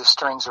think any of the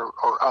strings are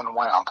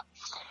unwound.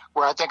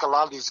 Where I think a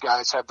lot of these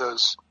guys have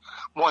those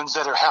ones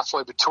that are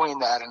halfway between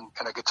that and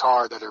a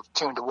guitar that are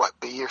tuned to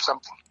B or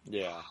something.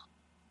 Yeah.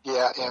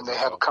 Yeah, and they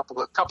have a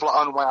couple of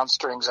unwound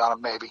strings on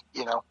them, maybe,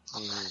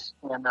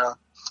 Mm-hmm.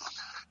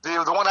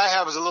 And the one I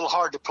have is a little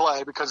hard to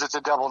play because it's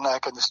a double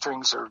neck and the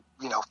strings are,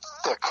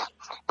 thick.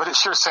 But it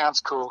sure sounds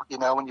cool,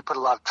 when you put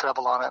a lot of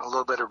treble on it and a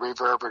little bit of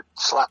reverb or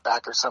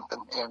slapback or something,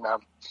 and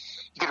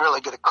you can really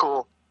get a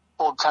cool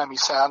old timey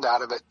sound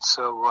out of it.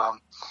 So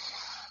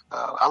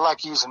I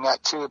like using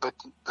that too, but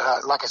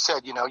like I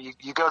said, you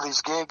go to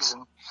these gigs,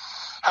 and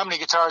how many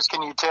guitars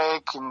can you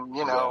take, and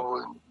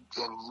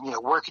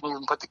and where can you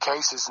even put the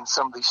cases in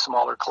some of these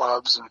smaller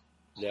clubs,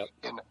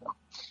 and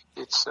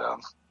it's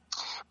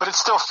but it's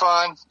still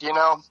fun,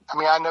 I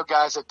mean, I know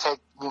guys that take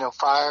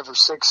 5 or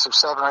 6 or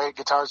 7 or 8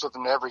 guitars with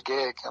them to every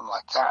gig. I'm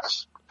like,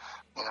 gosh,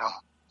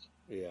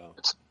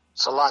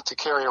 it's a lot to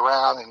carry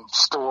around and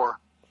store.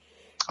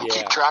 And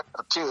keep track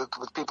of too,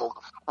 with people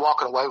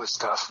walking away with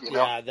stuff,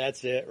 Yeah,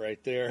 that's it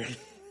right there.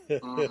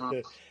 Mm-hmm.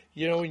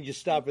 When you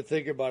stop and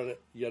think about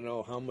it,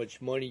 how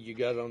much money you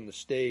got on the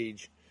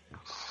stage,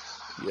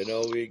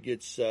 it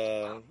gets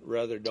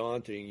rather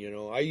daunting.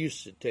 I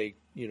used to take,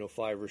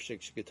 5 or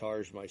 6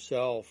 guitars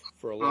myself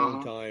for a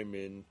long time,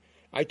 and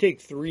I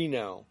take 3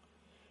 now,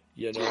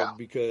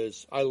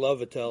 because I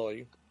love a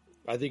Tele.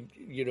 I think,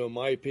 in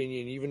my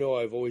opinion, even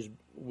though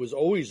was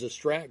always a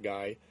Strat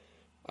guy,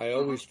 I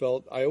always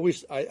felt,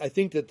 I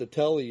think that the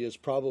Tele is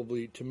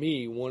probably, to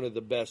me, one of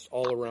the best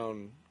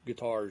all-around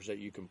guitars that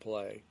you can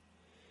play.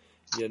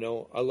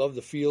 I love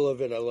the feel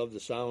of it. I love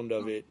the sound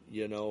of it,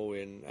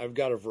 and I've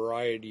got a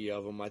variety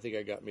of them. I think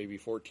I got maybe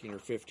 14 or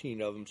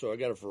 15 of them, so I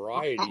got a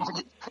variety.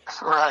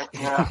 Right,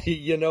 yeah.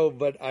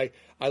 But I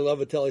love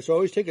a Tele. So I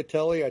always take a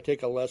Tele. I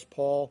take a Les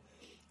Paul,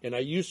 and I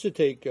used to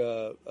take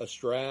a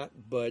Strat,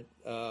 but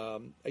a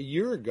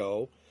year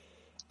ago,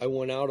 I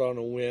went out on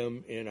a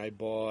whim and I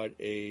bought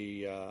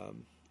a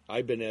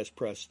Ibanez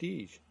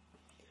Prestige.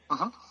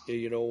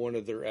 One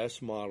of their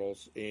S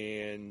models,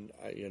 and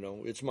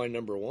it's my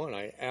number one.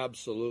 I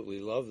absolutely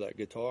love that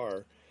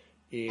guitar,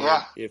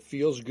 and it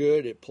feels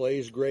good. It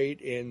plays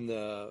great, and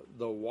the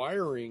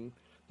wiring,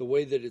 the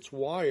way that it's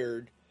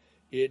wired,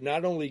 it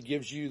not only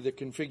gives you the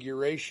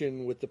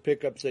configuration with the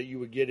pickups that you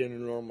would get in a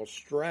normal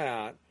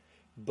Strat,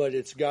 but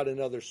it's got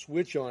another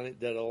switch on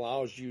it that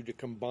allows you to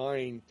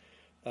combine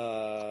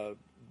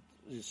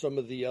some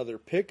of the other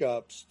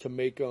pickups to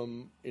make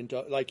them into,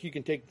 like, you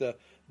can take the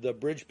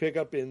bridge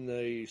pickup and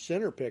the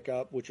center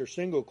pickup, which are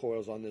single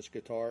coils on this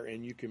guitar,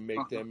 and you can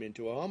make them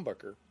into a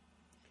humbucker.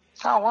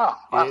 Oh, wow.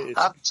 I'll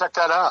have to check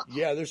that out.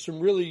 Yeah, there's some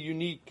really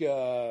unique,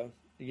 tonal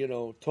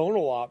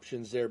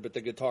options there, but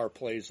the guitar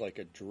plays like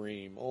a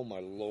dream. Oh, my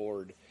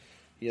Lord.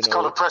 It's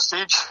called a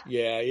Prestige?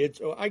 Yeah,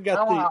 I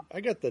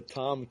got the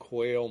Tom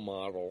Quayle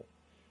model.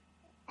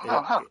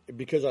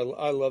 Because I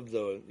love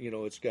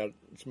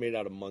it's made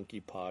out of monkey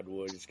pod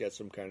wood. It's got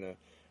some kind of,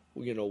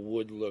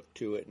 wood look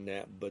to it and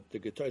that, but the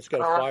guitar, it's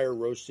got a fire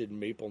roasted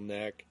maple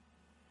neck.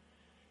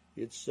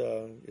 It's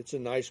a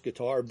nice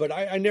guitar, but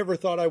I never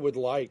thought I would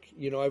like,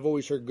 I've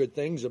always heard good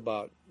things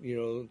about,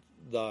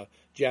 the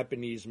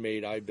Japanese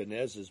made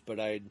Ibanez's, but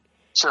I'd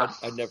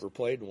never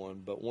played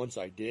one. But once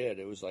I did,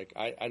 it was like,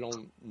 I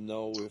don't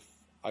know if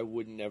I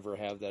would never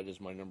have that as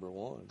my number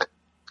one.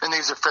 And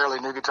these are fairly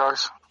new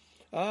guitars?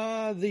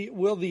 The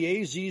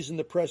AZs and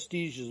the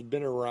Prestiges have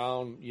been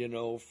around,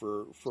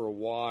 for a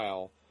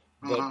while,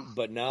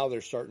 but now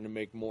they're starting to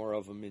make more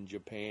of them in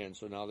Japan.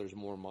 So now there's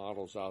more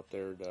models out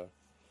there to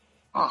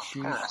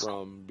choose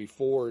from.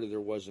 Before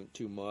there wasn't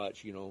too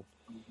much,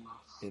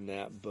 in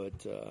that. But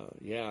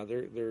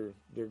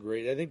they're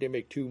great. I think they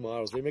make two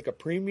models. They make a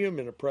premium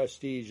and a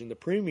Prestige, and the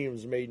premium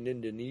is made in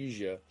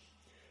Indonesia,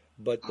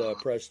 but the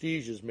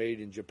Prestige is made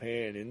in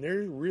Japan, and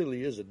there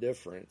really is a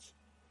difference.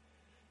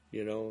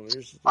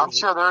 I'm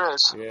sure there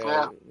is.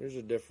 Yeah, there's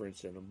a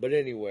difference in them. But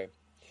anyway,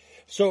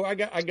 so I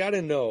got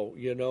to know.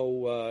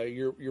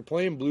 You're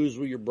playing blues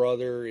with your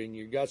brother, and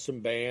you got some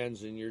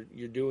bands, and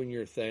you're doing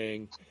your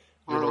thing.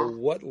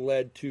 What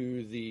led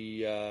to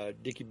the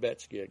Dickie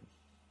Betts gig?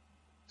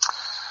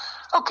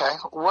 Okay,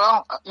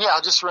 well,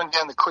 I'll just run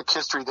down the quick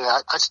history there.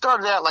 I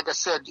started out, like I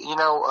said,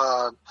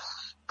 kind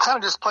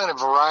of just playing a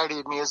variety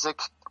of music.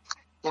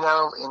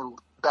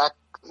 Back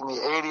in the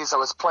 80s, I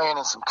was playing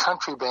in some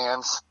country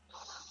bands.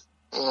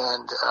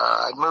 And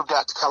I moved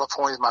out to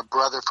California with my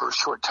brother for a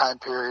short time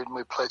period, and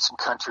we played some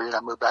country. And I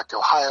moved back to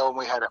Ohio,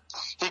 and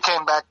he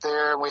came back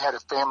there, and we had a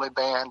family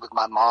band with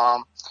my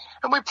mom,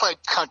 and we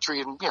played country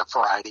and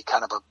variety,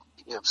 kind of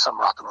some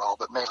rock and roll,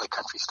 but mainly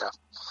country stuff.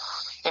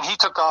 And he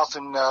took off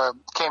and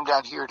came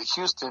down here to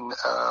Houston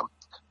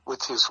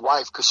with his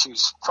wife because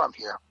she's from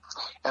here,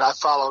 and I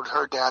followed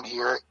her down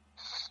here.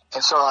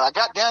 And so I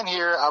got down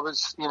here. I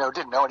was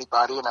didn't know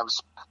anybody, and I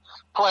was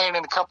playing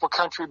in a couple of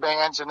country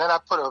bands, and then I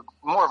put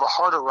more of a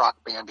harder rock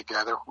band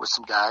together with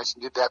some guys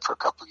and did that for a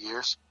couple of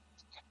years.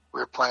 We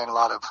were playing a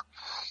lot of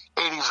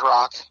 80s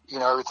rock,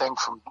 everything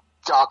from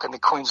Dokken to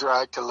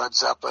Queensryche to Led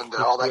Zeppelin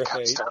to all that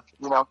kind of stuff,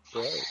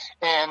 Right.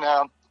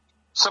 And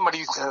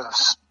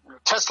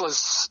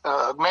Tesla's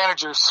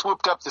manager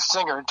swooped up the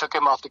singer and took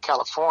him off to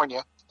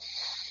California.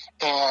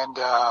 And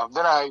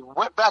then I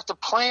went back to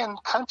playing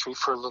country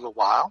for a little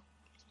while.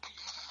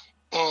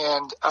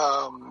 And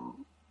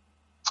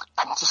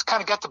I just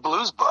kind of got the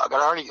blues bug.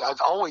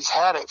 I'd always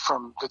had it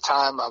from the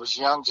time I was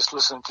young, just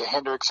listening to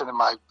Hendrix, and then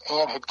my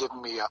aunt had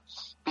given me a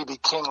B.B.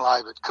 King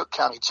live at Cook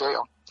County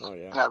Jail. Oh,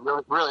 yeah. And I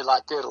really, really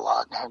liked it a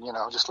lot, and,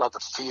 just loved the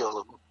feel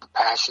of the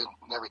passion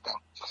and everything.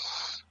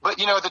 But,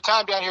 at the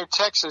time down here in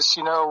Texas,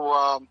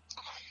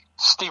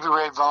 Stevie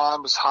Ray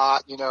Vaughan was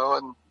hot,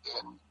 and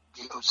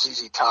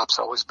ZZ Top's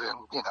always been,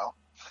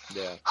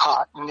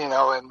 hot,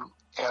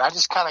 and I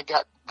just kind of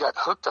got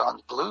hooked on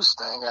the blues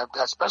thing,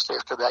 especially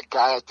after that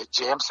guy at the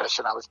jam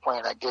session I was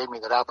playing that gave me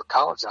that Albert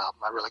Collins album.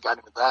 I really got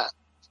into that.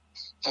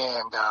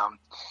 And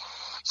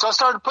so I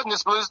started putting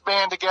this blues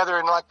band together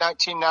in like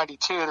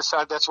 1992,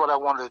 decided that's what I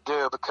wanted to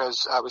do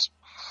because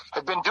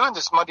had been doing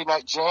this Monday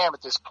night jam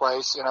at this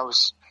place, and I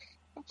was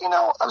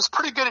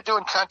pretty good at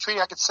doing country.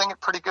 I could sing it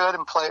pretty good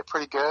and play it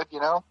pretty good,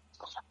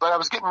 But I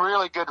was getting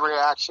really good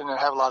reaction and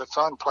have a lot of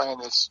fun playing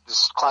this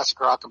classic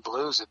rock and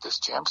blues at this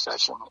jam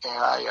session.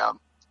 And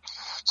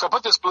so I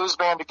put this blues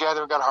band together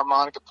and got a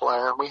harmonica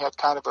player, and we had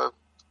kind of a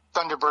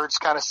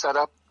Thunderbirds kind of set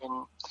up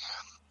and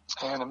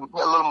a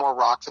little more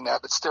rock than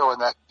that, but still in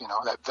that,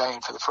 that vein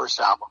for the first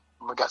album.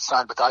 And we got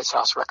signed with Ice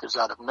House Records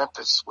out of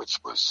Memphis, which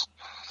was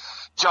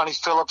Johnny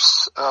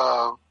Phillips,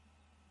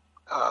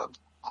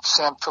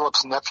 Sam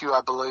Phillips' nephew,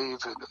 I believe,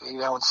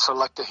 and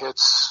Selecta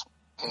Hits.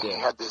 And he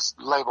had this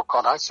label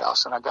called Ice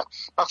House, and I got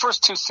my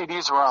first two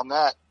CDs were on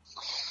that.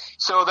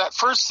 So that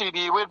first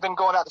CD, we had been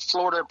going out to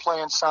Florida and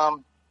playing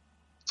some,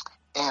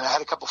 and I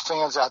had a couple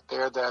fans out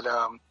there that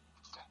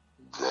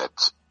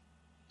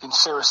in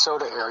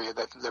Sarasota area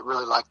that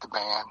really liked the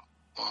band.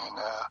 And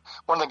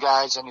one of the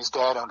guys and his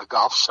dad owned a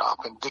golf shop,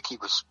 and Dickie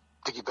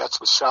Betts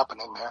was shopping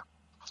in there.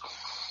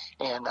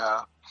 And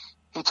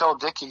he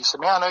told Dickie, he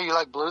said, "Man, I know you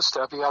like blues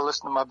stuff. You got to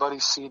listen to my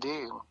buddy's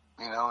CD."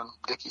 And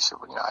Dickie said,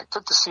 "Well, I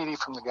took the CD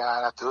from the guy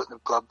and I threw it in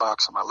the glove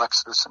box of my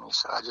Lexus." And he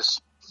said,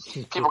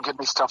 people give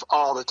me stuff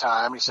all the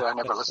time. He said, "I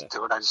never listened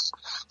to it. I just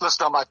listened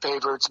to all my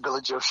favorites,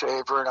 Billy Joe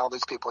Shaver and all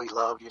these people he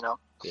loved,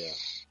 Yeah.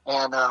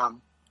 And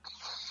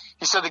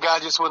he said the guy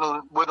just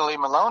wouldn't leave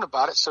him alone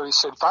about it. So he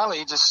said, finally,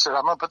 he just said,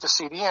 I'm going to put the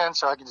CD in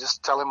so I can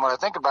just tell him what I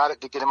think about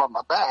it to get him on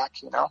my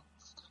back, you know.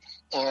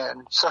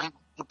 And so he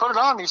put it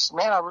on. He said,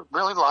 man, I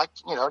really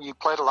liked, you know, you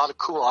played a lot of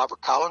cool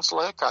Albert Collins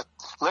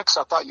licks.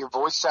 I thought your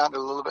voice sounded a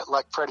little bit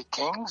like Freddie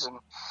King's. And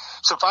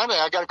so finally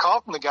I got a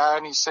call from the guy,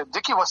 and he said,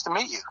 Dickie wants to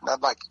meet you. And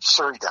I'm like,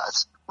 sure he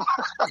does.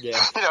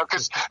 Yeah. You know,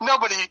 because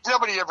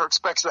nobody ever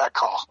expects that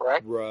call,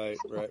 right? Right.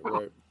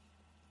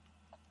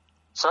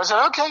 So I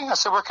said, okay. I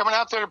said, we're coming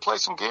out there to play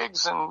some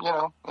gigs in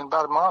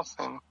about a month.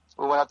 And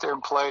we went out there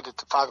and played at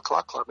the 5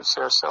 O'Clock Club in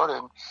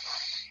Sarasota.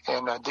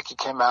 And Dickie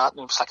came out, and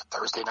it was like a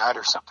Thursday night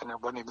or something. There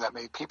wasn't even that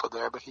many people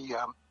there, but he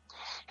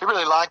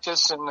really liked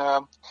us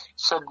and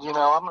said, you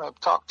know, I'm going to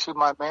talk to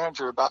my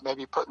manager about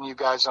maybe putting you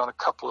guys on a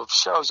couple of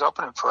shows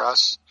opening for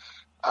us,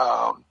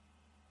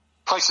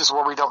 places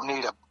where we don't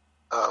need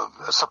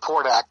a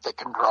support act that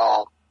can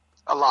draw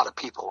a lot of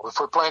people. If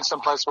we're playing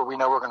someplace where we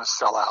know we're going to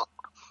sell out,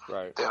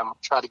 right, then I'm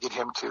trying to get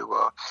him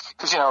to,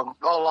 because, you know,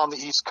 all along the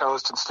East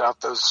Coast and stuff,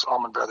 those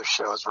Allman Brothers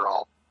shows were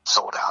all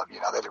sold out.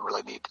 You know, they didn't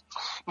really need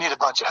a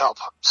bunch of help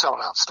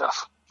selling out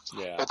stuff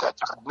at that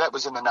time. That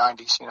was in the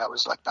 90s. You know, it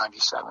was like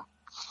 97.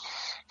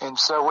 And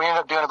so we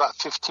ended up doing about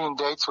 15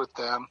 dates with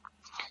them,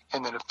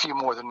 and then a few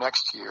more the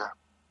next year.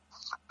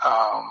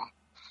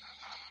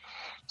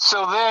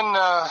 So then,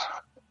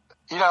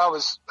 you know, I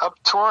was up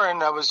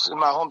touring. I was in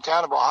my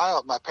hometown of Ohio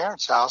at my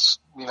parents' house.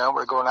 You know,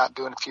 we're going out and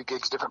doing a few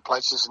gigs, different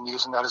places, and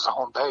using that as a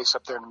home base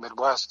up there in the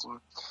Midwest. And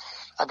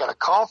I got a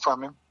call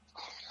from him.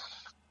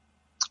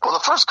 Well,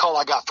 the first call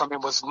I got from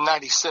him was in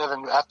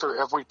 97. After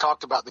we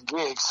talked about the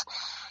gigs,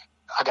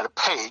 I got a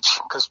page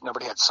because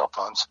nobody had cell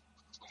phones.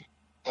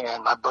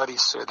 And my buddy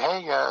said,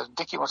 hey,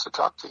 Dickie wants to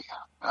talk to you.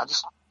 And I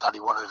just thought he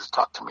wanted to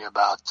talk to me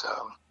about,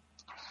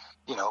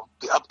 you know,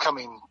 the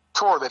upcoming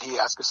tour that he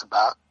asked us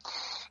about.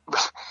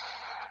 But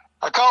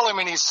I call him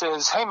and he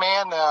says, hey,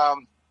 man,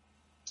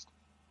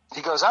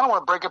 he goes, I don't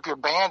want to break up your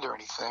band or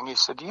anything. He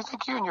said, do you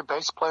think you and your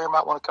bass player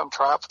might want to come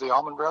try out for the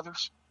Allman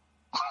Brothers?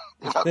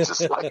 And I'm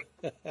just like,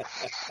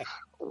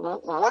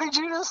 what did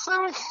you just say?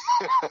 And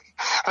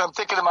I'm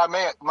thinking in my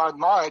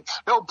mind,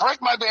 don't break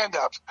my band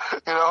up,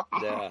 you know?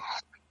 Yeah.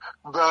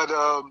 But,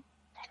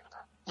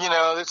 you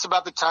know, it's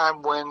about the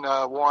time when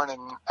Warren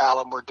and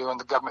Alan were doing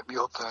the Government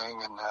Mule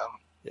thing, and,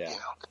 you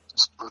know,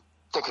 just were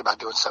thinking about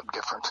doing something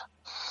different.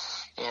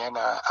 And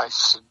I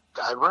said,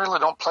 I really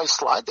don't play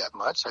slide that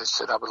much. I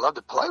said, I would love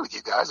to play with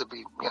you guys. It'd be,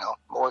 you know,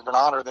 more of an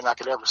honor than I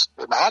could ever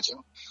imagine.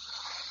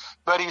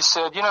 But he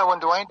said, you know, when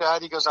Dwayne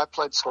died, he goes, I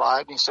played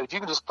slide. And he said, if you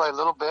can just play a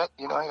little bit,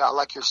 you know, I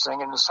like your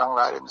singing and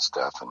songwriting and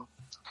stuff. And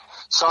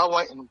so I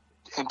went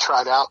and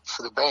tried out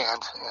for the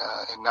band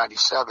in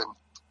 97.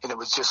 And it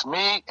was just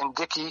me and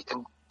Dickie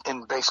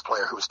and bass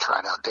player who was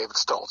trying out, David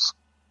Stoltz.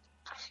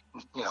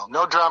 You know,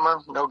 no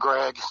drummer, no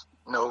Greg,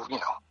 no, you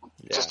know,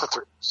 just the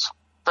three.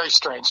 Very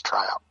strange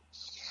tryout.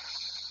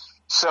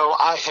 So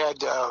I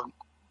had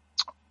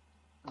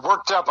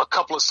worked up a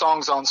couple of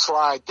songs on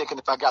slide, thinking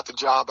if I got the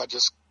job, I'd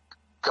just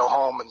go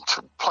home and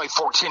play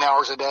 14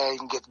 hours a day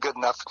and get good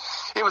enough.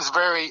 It was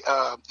very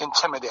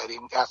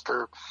intimidating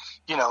after,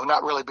 you know,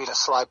 not really being a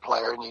slide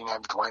player, and you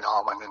have Dwayne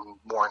Allman and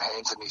Warren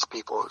Haynes and these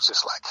people. It was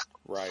just like,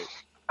 right.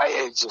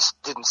 It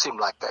just didn't seem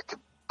like that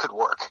could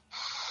work.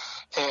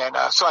 And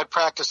so I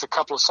practiced a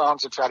couple of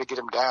songs to try to get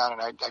him down,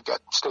 and I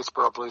got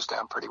Statesboro Blues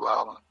down pretty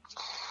well. And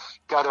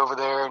got over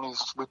there, and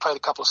we played a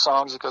couple of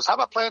songs. He goes, how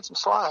about playing some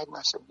slide? And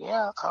I said,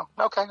 yeah,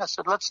 okay. I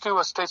said, let's do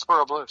a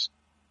Statesboro Blues.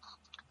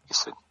 He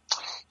said,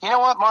 you know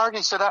what, Mark?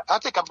 He said, I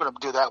think I'm going to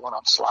do that one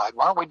on slide.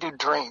 Why don't we do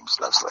Dreams?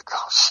 And I was like,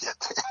 oh,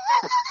 shit.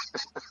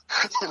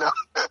 You know,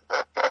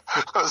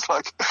 I was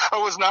like, I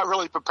was not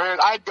really prepared.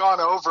 I'd gone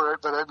over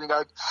it, but I mean,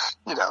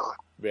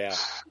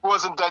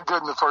 wasn't that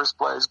good in the first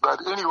place. But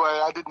anyway,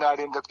 I did not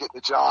end up getting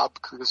the job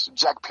because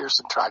Jack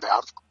Pearson tried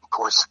out. Of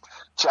course,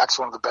 Jack's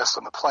one of the best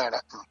on the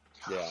planet.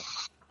 And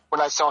when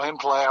I saw him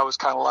play, I was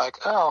kind of like,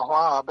 oh,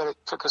 wow, I bet it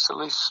took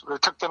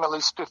them at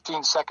least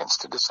 15 seconds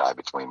to decide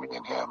between me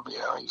and him. You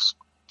know, he's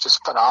just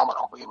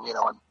phenomenal, you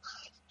know.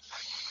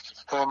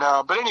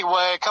 But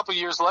anyway, a couple of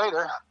years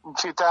later, in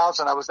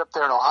 2000, I was up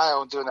there in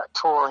Ohio doing that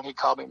tour, and he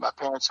called me at my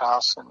parents'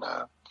 house and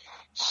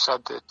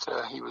said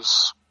that he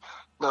was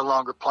no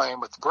longer playing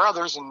with the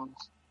brothers, and,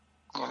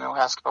 you know,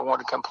 asked if I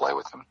wanted to come play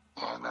with him.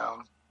 And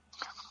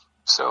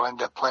so I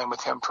ended up playing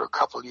with him for a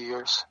couple of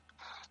years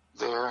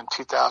there in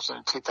 2000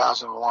 and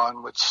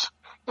 2001, which,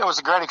 you know, was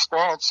a great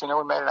experience. You know,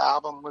 we made an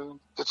album. We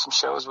did some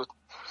shows with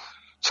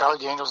Charlie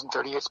Daniels and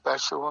 38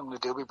 Special and the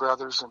Doobie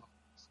Brothers, and,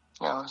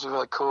 you know, it was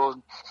really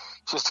cool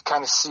just to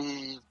kind of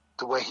see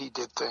the way he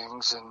did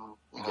things and,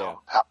 you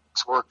know, how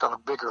it's worked on a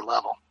bigger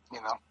level,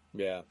 you know.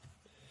 Yeah.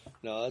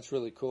 No, that's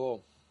really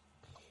cool.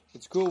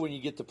 It's cool when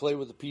you get to play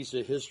with a piece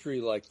of history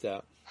like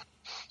that.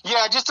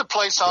 Yeah, just to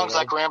play songs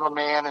like Ramblin'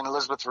 Man and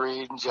Elizabeth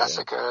Reed and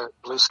Jessica,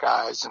 Blue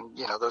Skies, and,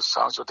 you know, those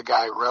songs with the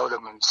guy who wrote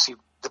them, and see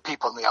the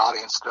people in the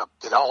audience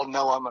that all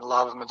know him and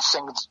love him and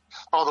sing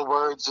all the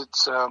words.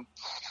 It's,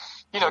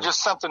 you know,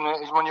 just something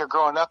that when you're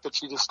growing up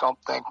that you just don't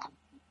think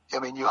I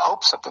mean, you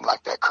hope something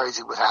like that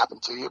crazy would happen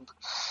to you.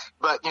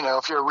 But, you know,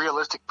 if you're a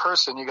realistic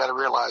person, you got to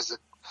realize that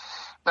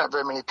not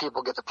very many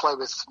people get to play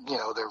with, you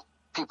know, their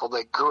people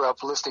they grew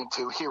up listening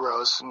to,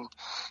 heroes and,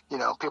 you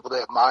know, people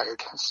they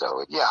admired.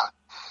 So, yeah,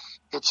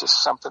 it's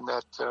just something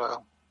that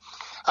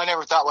I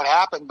never thought would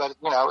happen, but,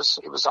 you know,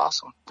 it was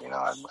awesome. You know,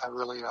 I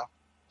really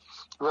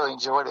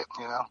enjoyed it,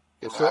 you know.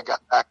 And I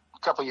got back a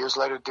couple of years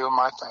later doing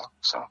my thing,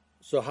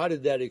 So how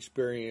did that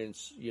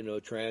experience, you know,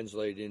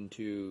 translate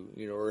into,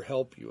 you know, or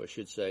help you, I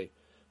should say,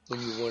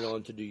 when you went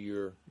on to do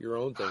your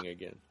own thing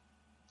again?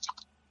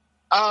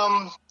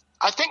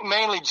 I think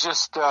mainly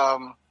just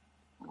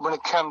when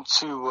it comes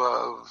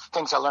to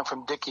things I learned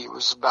from Dickie, it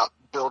was about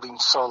building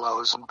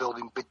solos and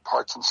building big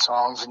parts in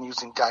songs and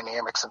using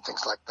dynamics and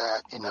things like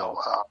that, you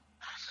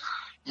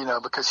know,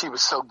 because he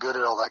was so good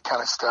at all that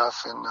kind of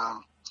stuff and,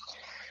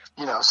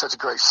 you know, such a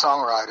great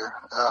songwriter.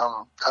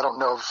 I don't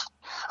know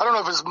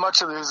if as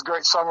much of his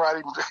great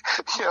songwriting,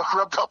 you know,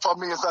 rubbed off on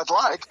me as I'd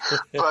like,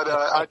 but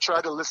I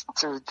tried to listen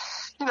to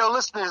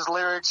his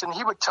lyrics, and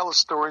he would tell us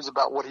stories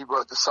about what he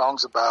wrote the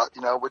songs about,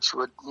 you know, which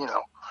would, you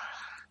know,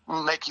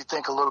 make you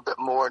think a little bit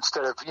more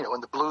instead of, you know,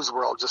 in the blues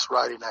world, just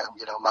writing a,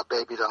 you know, my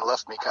baby done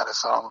left me kind of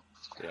song,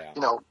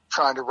 you know,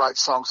 trying to write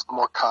songs with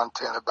more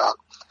content about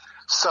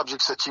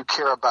subjects that you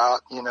care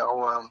about, you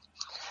know.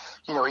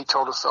 You know, he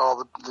told us all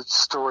the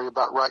story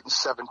about writing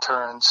Seven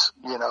Turns,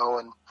 you know,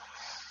 and,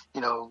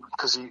 you know,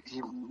 because he,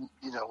 you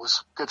know,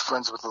 was good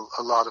friends with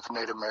a lot of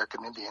Native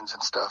American Indians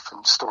and stuff,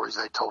 and stories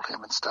they told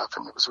him and stuff.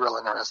 And it was real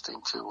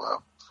interesting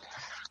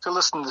to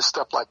listen to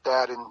stuff like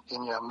that and, you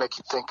know, make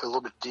you think a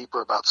little bit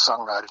deeper about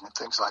songwriting and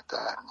things like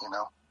that, you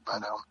know.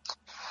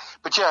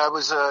 But yeah, it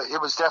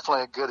was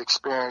definitely a good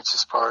experience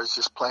as far as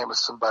just playing with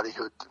somebody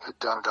who'd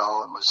done it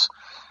all and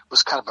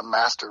was kind of a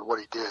master of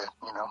what he did,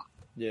 you know.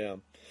 Yeah.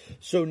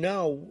 So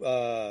now,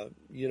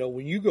 you know,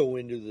 when you go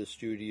into the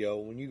studio,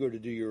 when you go to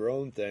do your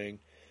own thing,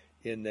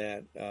 in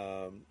that,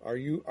 are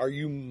you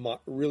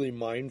really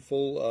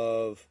mindful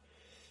of?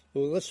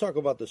 Well, let's talk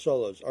about the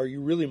solos. Are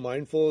you really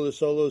mindful of the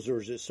solos,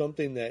 or is it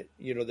something that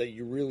you know that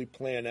you really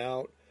plan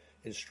out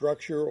and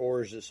structure,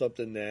 or is it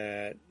something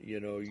that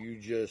you know you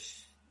just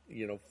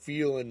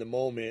feel in the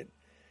moment,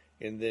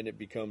 and then it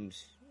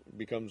becomes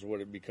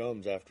what it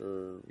becomes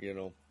after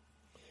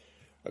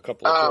a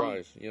couple of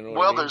tries, you know?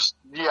 Well, I mean?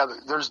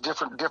 there's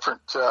different.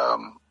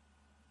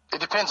 It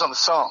depends on the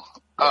song.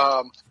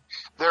 Yeah.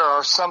 There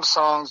are some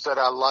songs that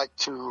I like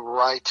to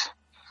write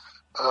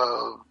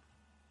a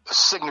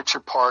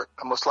signature part,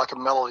 almost like a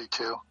melody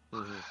to,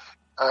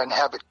 and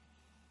have it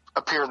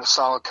appear in the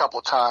song a couple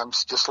of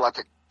times, just like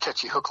a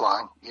catchy hook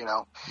line, you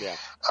know. Yeah.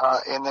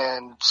 And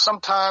then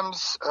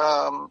sometimes,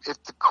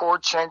 if the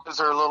chord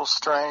changes are a little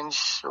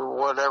strange or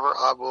whatever,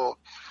 I will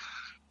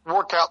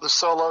work out the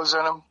solos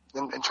in them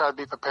and try to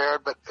be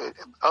prepared. But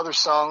other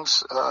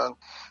songs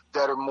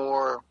that are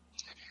more,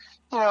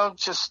 you know,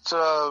 just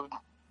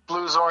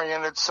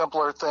blues-oriented,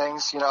 simpler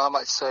things, you know, I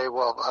might say,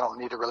 well, I don't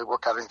need to really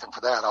work out anything for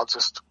that. I'll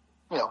just,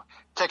 you know,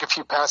 take a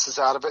few passes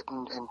out of it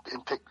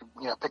and pick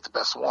the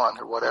best one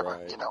or whatever,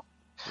 right. You know.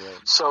 Right.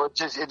 So it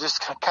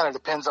just kind of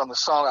depends on the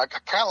song. I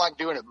kind of like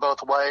doing it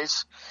both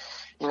ways.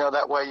 You know,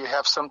 that way you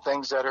have some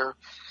things that are,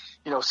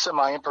 you know,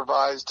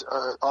 semi-improvised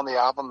on the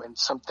album, and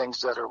some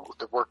things that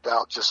worked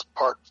out just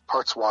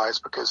parts wise,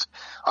 because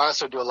I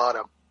also do a lot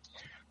of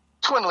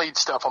twin lead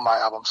stuff on my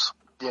albums,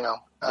 you know,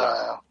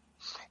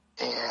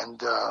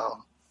 and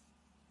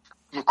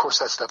of course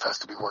that stuff has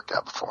to be worked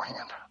out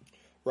beforehand.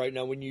 Right.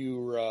 Now, when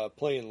you're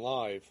playing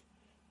live,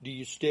 do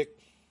you stick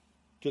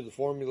to the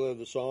formula of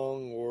the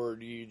song, or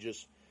do you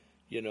just,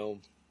 you know,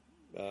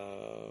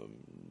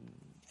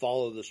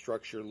 follow the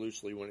structure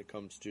loosely when it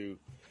comes to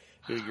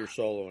your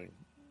soloing?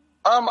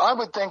 I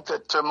would think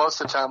that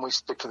most of the time we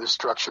stick to the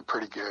structure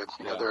pretty good.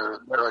 You know, there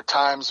are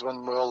times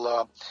when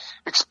we'll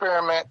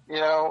experiment. You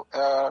know,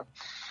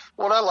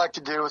 what I like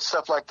to do with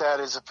stuff like that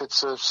is if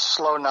it's a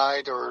slow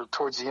night or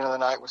towards the end of the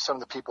night when some of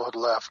the people had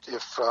left,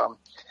 if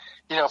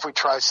we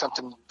try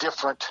something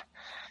different,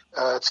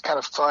 it's kind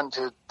of fun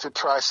to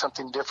try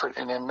something different,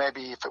 and then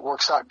maybe if it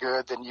works out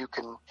good, then you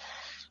can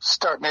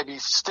start maybe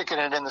sticking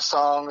it in the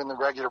song on the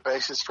regular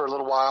basis for a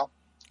little while,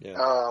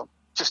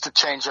 just to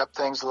change up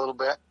things a little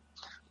bit.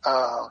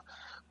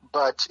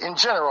 But in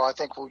general, I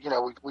think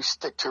we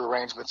stick to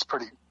arrangements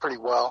pretty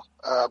well.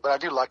 But I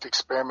do like to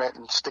experiment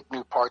and stick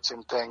new parts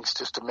in things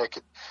just to make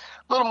it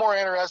a little more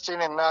interesting,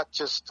 and not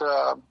just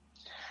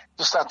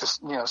not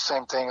the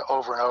same thing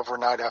over and over,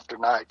 night after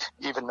night.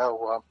 Even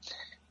though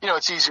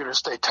it's easier to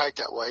stay tight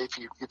that way if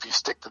you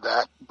stick to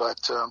that.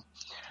 But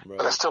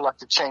I still like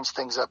to change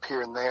things up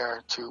here and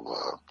there to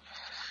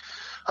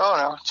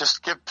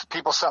just give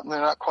people something they're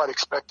not quite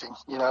expecting.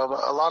 You know,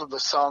 a lot of the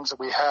songs that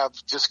we have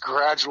just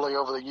gradually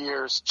over the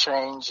years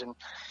change, and,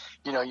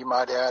 you know, you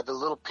might add a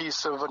little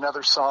piece of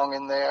another song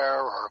in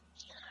there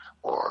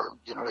or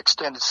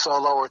extended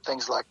solo or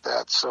things like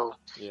that. So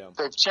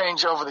they've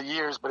changed over the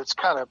years, but it's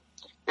kind of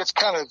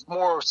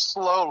more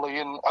slowly,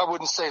 and I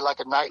wouldn't say like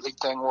a nightly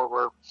thing where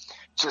we're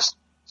just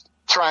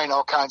trying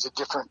all kinds of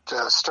different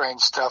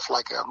strange stuff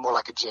more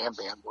like a jam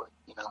band would,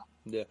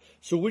 Yeah.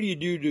 So what do you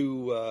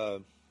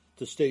do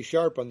to stay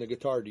sharp on the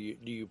guitar? Do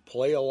you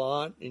play a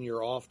lot in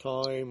your off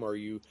time? Are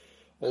you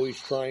always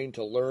trying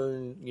to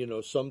learn,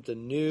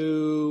 something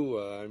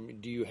new?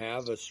 Do you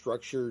have a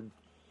structured,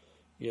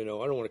 I don't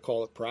want to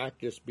call it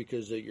practice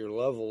because at your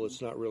level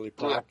it's not really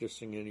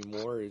practicing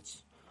anymore.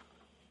 It's,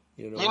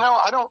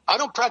 I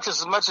don't practice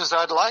as much as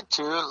I'd like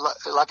to,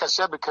 like I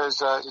said,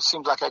 because it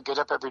seems like I get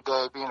up every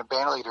day being a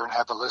band leader and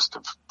have a list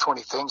of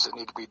 20 things that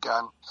need to be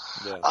done.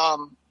 Yeah.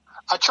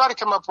 I try to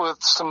come up with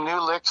some new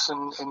licks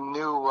and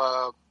new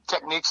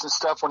techniques and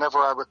stuff whenever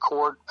I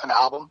record an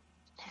album.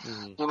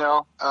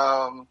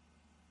 Mm-hmm.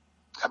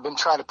 I've been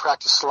trying to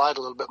practice slide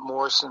a little bit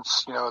more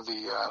since,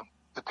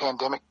 the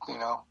pandemic,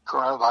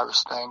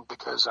 coronavirus thing,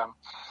 because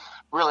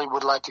really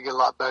would like to get a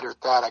lot better at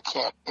that. I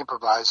can't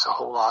improvise a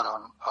whole lot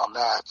on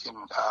that.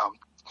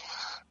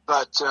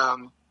 But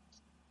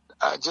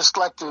I just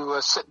like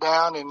to sit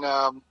down and,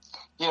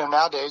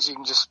 nowadays you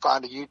can just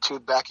find a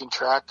YouTube backing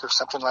track or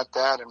something like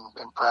that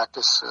and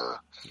practice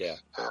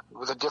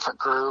with a different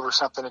groove or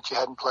something that you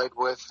hadn't played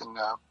with. And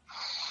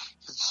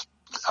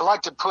I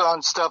like to put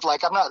on stuff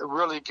like I'm not a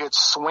really good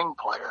swing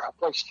player. I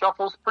play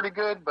shuffles pretty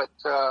good, but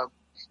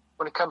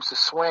when it comes to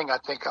swing, I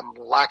think I'm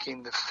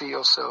lacking the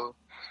feel. So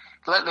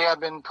lately I've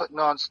been putting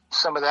on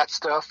some of that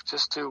stuff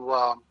just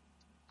to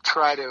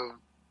try to,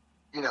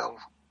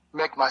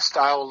 make my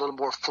style a little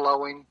more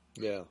flowing.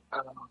 Yeah.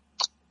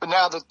 But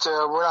now that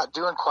we're not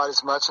doing quite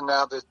as much, and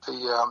now that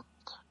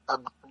I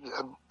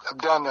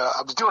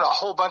was doing a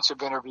whole bunch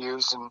of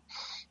interviews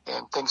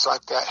and things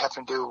like that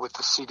having to do with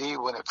the CD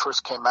when it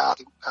first came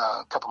out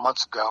a couple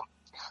months ago.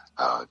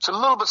 It's a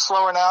little bit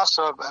slower now,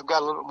 so I've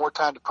got a little bit more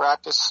time to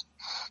practice.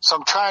 So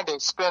I'm trying to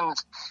spend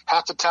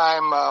half the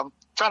time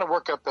trying to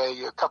work up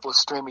a couple of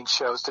streaming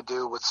shows to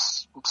do with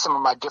some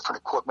of my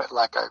different equipment.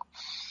 Like I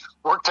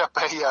worked up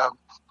a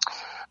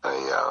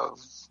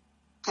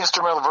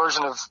instrumental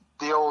version of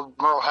the old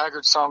Merle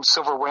Haggard song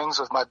 "Silver Wings"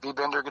 with my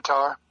B-Bender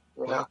guitar.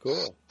 Oh,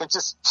 cool. It's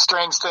just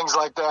strange things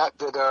like that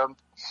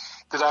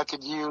that I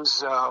could use,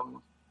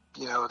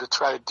 to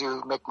try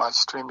to make my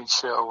streaming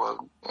show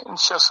and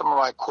show some of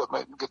my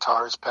equipment,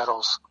 guitars,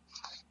 pedals,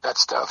 that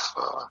stuff.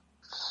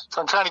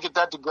 So I'm trying to get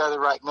that together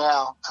right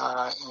now,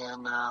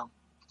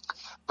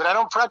 but I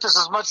don't practice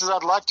as much as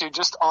I'd like to,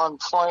 just on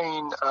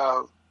playing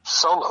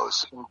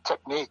solos and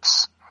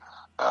techniques.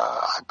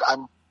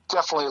 I'm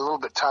definitely a little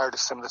bit tired of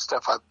some of the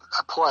stuff I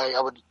play. I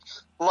would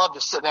love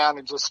to sit down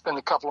and just spend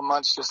a couple of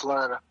months just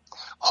learning a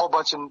whole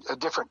bunch of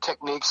different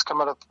techniques,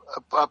 coming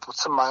up with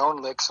some of my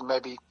own licks, and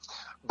maybe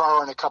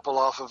borrowing a couple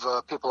off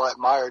of people I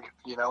admired,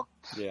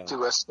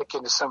 to stick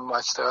into some of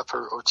my stuff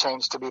or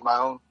change to be my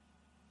own,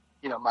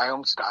 my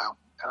own style.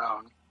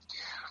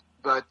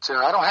 But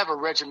I don't have a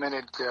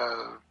regimented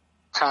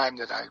time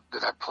that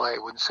I play. I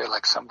wouldn't say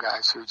like some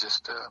guys who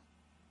just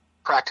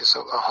practice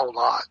a whole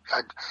lot.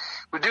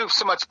 We do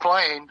so much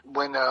playing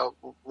when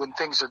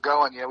things are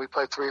going. We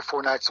play 3 or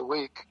 4 nights a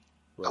week,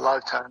 right, a lot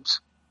of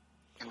times,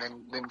 and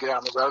then get out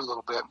on the road a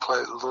little bit and play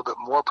a little bit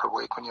more per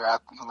week when you're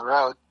out on the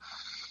road.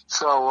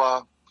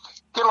 So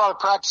get a lot of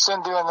practice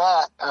in doing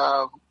that.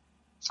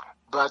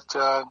 But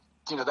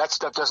that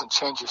stuff doesn't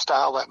change your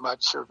style that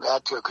much or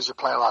add to it because you're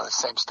playing a lot of the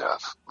same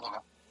stuff.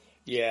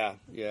 Yeah.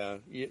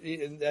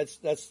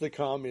 That's the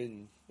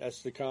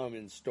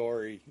common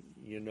story.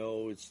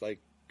 It's like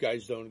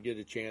guys don't get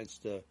a chance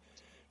to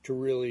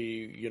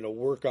really,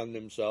 work on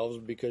themselves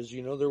because,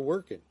 they're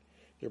working.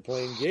 They're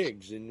playing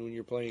gigs. And when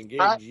you're playing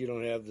gigs, you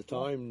don't have the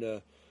time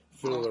to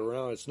fiddle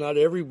around. It's not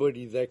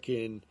everybody that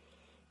can,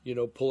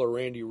 pull a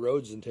Randy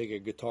Rhoads and take a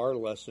guitar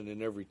lesson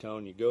in every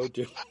town you go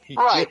to.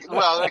 Right.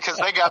 Well, because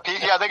they got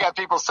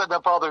people setting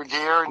up all their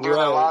gear and doing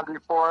their laundry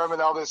for them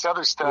and all this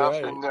other stuff.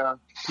 Right. And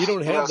you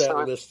don't have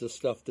that list of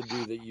stuff to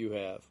do that you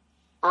have.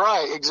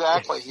 Right.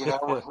 Exactly.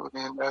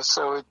 And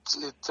so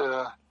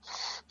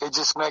it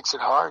just makes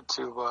it hard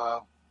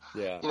to.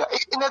 And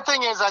the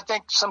thing is, I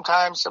think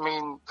sometimes,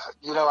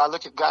 I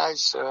look at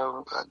guys.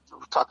 We're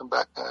talking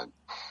about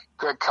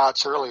Greg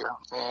Koch earlier,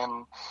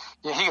 and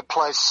he could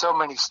play so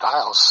many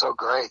styles so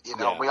great.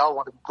 We all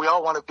want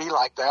to be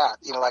like that.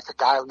 Like a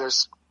guy.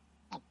 There's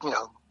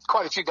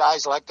quite a few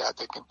guys like that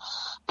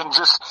can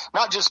just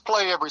not just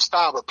play every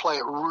style, but play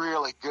it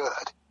really good.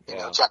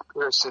 Jack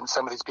Pearson,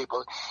 some of these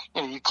people.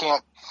 You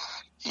can't.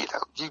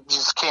 You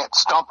just can't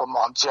stump them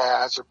on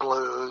jazz or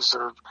blues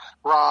or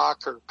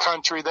rock or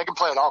country. They can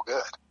play it all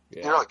good.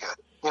 Yeah. Really good.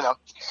 Yeah.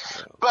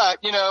 But,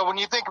 when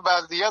you think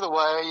about it the other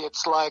way,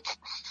 it's like,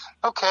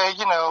 okay, if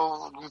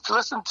you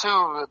listen to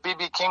a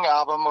B.B. King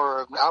album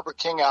or an Albert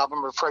King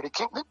album or Freddie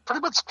King, they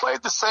pretty much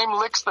played the same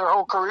licks their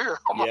whole career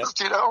almost,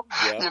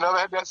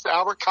 that's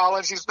Albert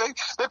Collins.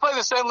 They play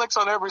the same licks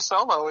on every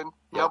solo and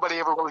nobody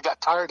ever really got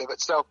tired of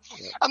it. So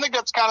I think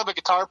that's kind of a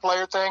guitar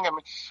player thing.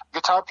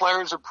 Guitar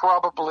players are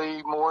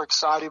probably more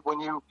excited when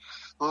you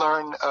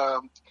learn,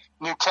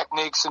 new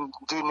techniques and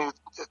do new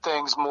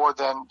things more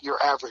than your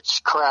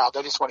average crowd.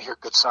 They just want to hear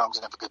good songs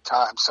and have a good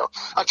time. So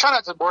I try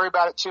not to worry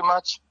about it too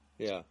much.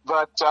 Yeah.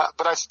 But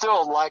I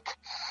still like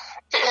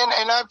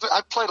And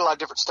I've played a lot of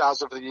different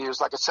styles over the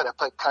years. Like I said, I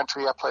played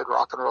country, I played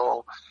rock and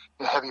roll,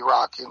 and heavy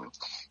rock, and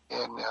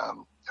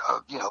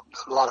you know,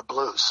 a lot of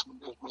blues,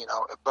 you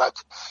know,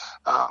 but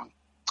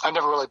I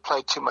never really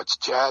played too much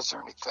jazz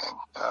or anything.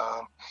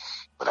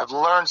 But I've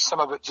learned some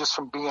of it just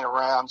from being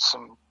around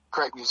some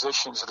great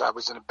musicians that I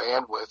was in a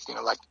band with. You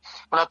know, like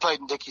when I played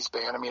in Dickie's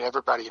band, I mean,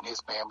 everybody in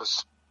his band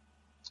was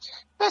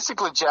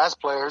basically jazz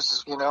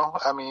players, you know.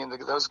 I mean,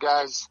 those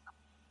guys,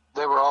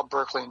 they were all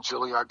Berklee and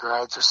Juilliard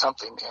grads or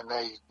something, and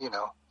they, you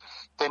know,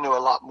 they knew a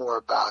lot more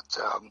about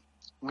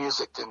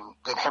music than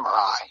him or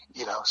I,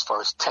 you know, as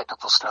far as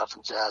technical stuff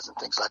and jazz and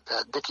things like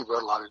that. Dickie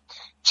wrote a lot of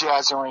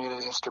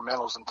jazz-oriented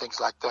instrumentals and things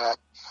like that.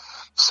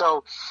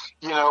 So,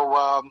 you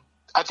know,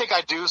 I think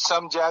I do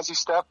some jazzy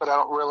stuff, but I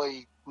don't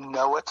really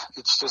know it.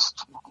 It's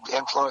just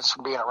influence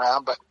from being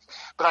around. But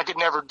I could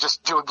never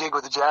just do a gig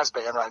with a jazz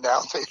band right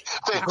now. If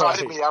they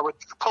invited me, I would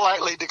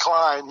politely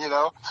decline, you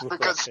know,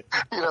 because,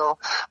 you know,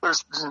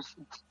 there's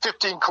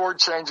 15 chord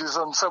changes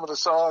on some of the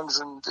songs,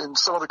 and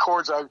some of the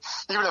chords,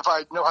 even if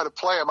I know how to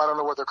play them, I don't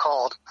know what they're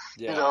called,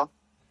 you know.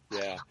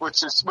 Yeah.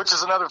 Which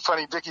is another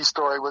funny Dickie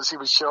story. Was he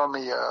was showing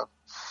me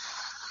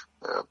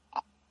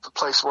the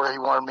place where he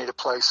wanted me to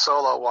play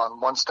solo on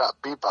One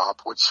Stop Bebop,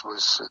 which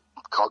was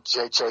called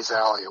JJ's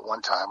Alley at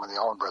one time when the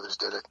Allman Brothers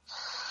did it,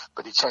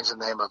 but he changed the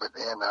name of it.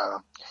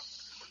 And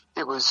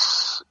it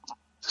was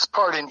this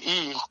part in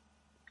E,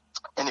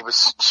 and he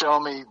was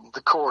showing me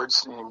the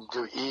chords, and he would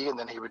do E, and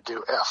then he would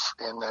do F.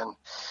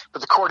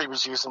 But the chord he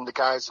was using, the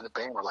guys in the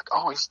band were like,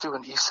 oh, he's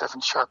doing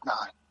E7 sharp 9,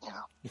 you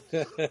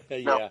know.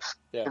 Yeah.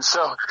 And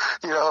so,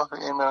 you know,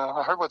 and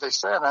I heard what they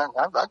said.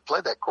 I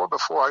played that chord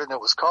before. I didn't know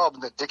what it was called.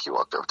 And then Dickie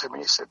walked over to me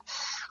and he said,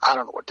 I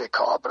don't know what they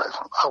call it, but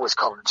I always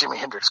called it Jimi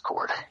Hendrix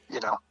chord,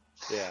 you know.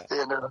 Yeah.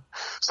 And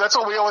so that's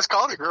what we always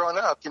called it growing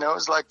up. You know, it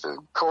was like the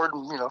chord,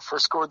 you know,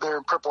 first chord there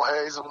in Purple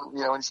Haze, and,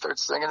 you know, and he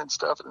starts singing and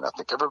stuff. And I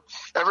think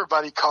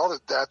everybody called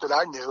it that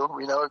I knew,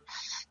 you know,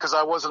 because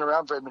I wasn't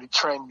around very many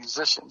trained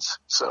musicians.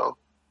 So.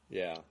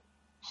 Yeah.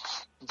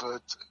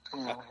 But,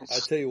 you know, I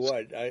tell you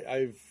what,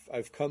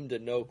 I've come to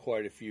know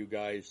quite a few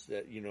guys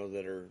that, you know,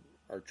 that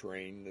are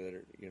trained, that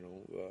are, you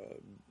know,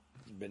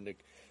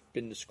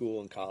 been to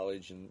school and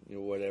college and, you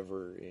know,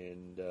 whatever.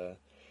 And,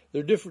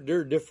 they're different.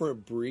 They're a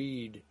different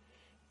breed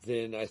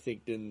than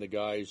the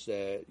guys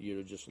that, you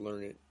know, just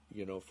learn it,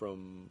 you know,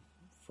 from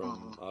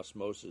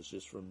osmosis,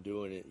 just from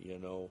doing it, you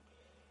know.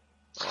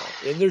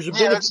 And there's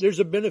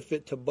a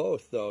benefit to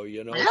both, though,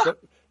 you know. Yeah, so,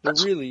 there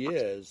really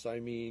is.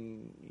 I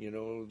mean, you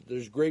know,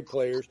 there's great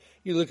players.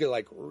 You look at,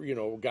 like, you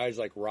know, guys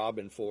like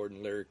Robin Ford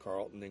and Larry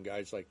Carlton and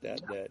guys like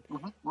that,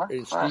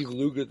 and Steve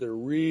Lukather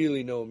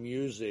really know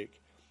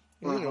music.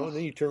 And, you know, and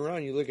then you turn around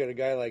and you look at a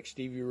guy like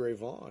Stevie Ray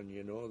Vaughan,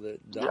 you know,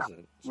 that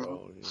doesn't.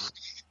 So, you know.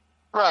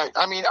 Right.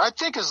 I mean, I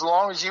think as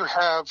long as you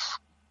have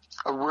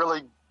a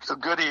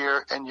good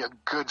ear and a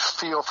good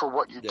feel for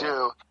what you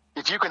do,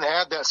 if you can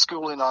add that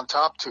schooling on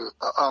top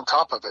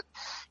of it,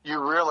 you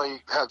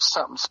really have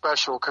something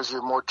special because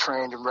you're more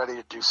trained and ready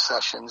to do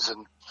sessions,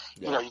 and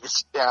you know, you can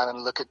sit down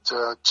and look at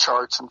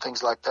charts and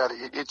things like that.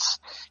 It's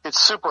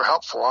super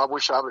helpful. I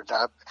wish I would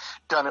have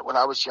done it when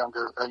I was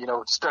younger. You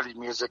know, studied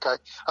music.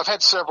 I've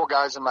had several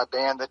guys in my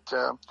band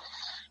that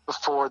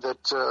before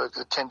that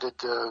attended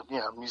you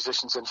know,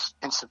 Musicians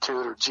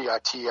Institute or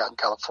GIT out in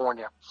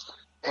California,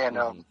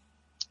 and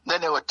they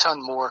knew a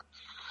ton more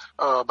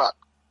about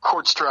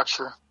chord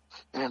structure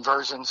and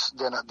inversions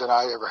than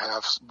I ever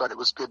have. But it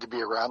was good to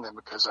be around them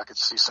because I could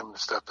see some of the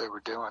stuff they were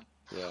doing.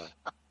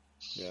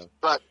 Yeah.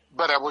 But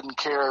I wouldn't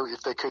care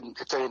if they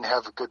didn't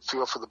have a good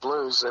feel for the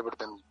blues. They would have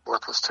been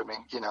worthless to me,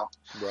 you know.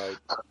 Right.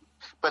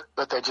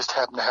 But they just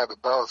happen to have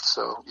it both.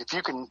 So if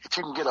you can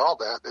get all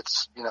that,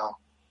 it's, you know,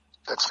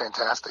 that's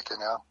fantastic, you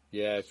know.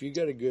 Yeah, if you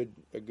got a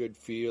good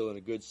feel and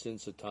a good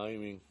sense of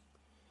timing,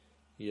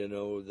 you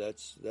know,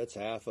 that's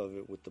half of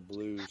it with the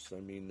blues. I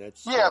mean,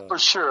 that's for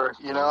sure.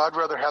 You know, I'd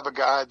rather have a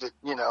guy that,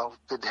 you know,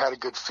 that had a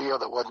good feel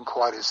that wasn't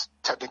quite as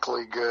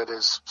technically good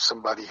as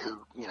somebody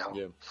who, you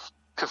know,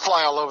 could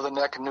fly all over the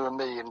neck and knew a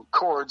million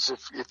chords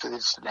if they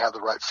just didn't have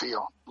the right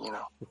feel, you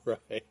know.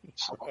 Right.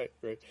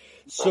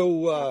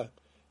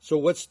 So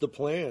what's the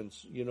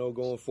plans, you know,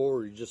 going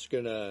forward? You're just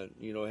gonna,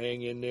 you know,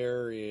 hang in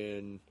there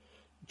and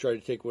try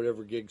to take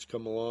whatever gigs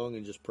come along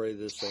and just pray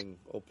this thing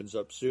opens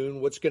up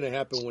soon? What's going to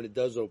happen when it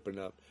does open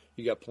up?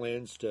 You got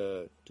plans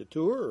to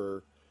tour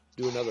or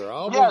do another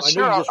album? Yeah,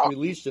 sure. I know you just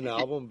released an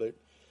album, but,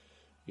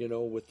 you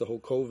know, with the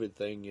whole COVID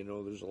thing, you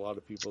know, there's a lot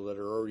of people that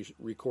are already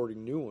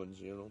recording new ones,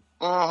 you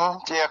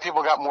know. Yeah,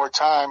 people got more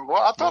time.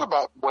 Well, I thought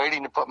about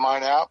waiting to put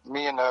mine out.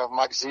 Me and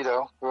Mike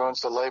Zito, who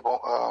owns the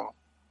label,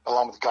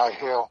 along with Guy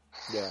Hill,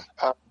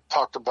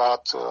 talked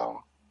about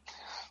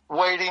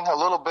waiting a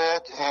little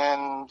bit,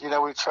 and, you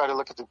know, we try to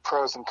look at the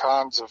pros and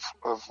cons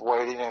of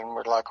waiting, and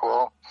we're like,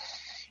 well,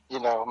 you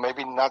know,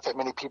 maybe not that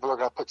many people are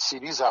going to put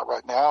CDs out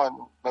right now, and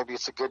maybe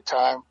it's a good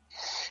time.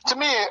 To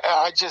me,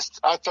 I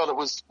thought it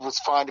was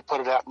fine to put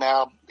it out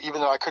now,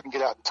 even though I couldn't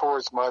get out and tour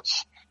as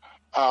much,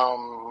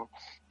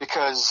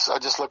 because I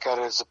just look at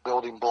it as a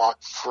building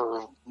block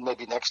for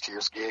maybe next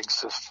year's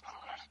gigs.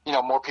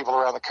 more people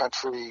around the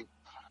country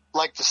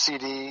like the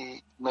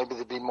CD, maybe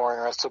they'd be more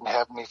interested in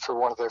having me for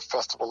one of their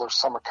festival or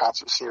summer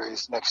concert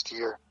series next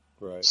year.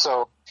 Right.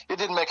 So it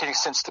didn't make any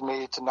sense to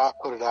me to not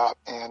put it out.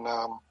 And,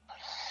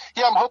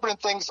 I'm hoping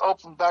things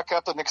open back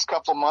up the next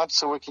couple of months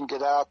so we can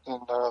get out,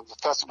 and the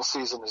festival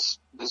season is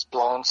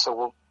blown. So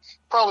we'll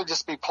probably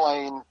just be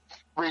playing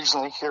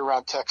regionally here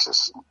around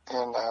Texas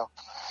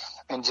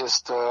and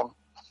just,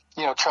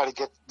 try to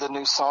get the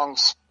new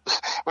songs.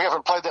 We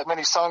haven't played that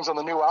many songs on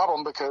the new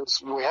album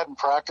because we hadn't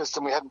practiced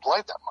and we hadn't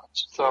played that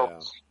much. So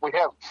we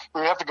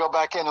have to go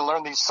back in and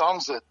learn these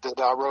songs that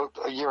I wrote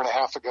a year and a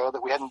half ago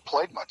that we hadn't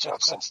played much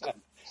of since then.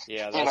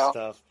 Yeah, that's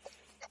tough.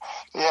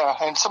 Yeah,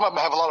 and some of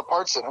them have a lot of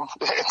parts in them,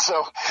 and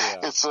so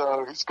it's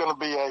going to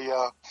be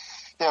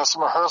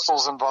some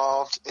rehearsals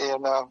involved,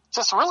 and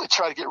just really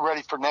try to get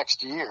ready for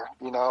next year.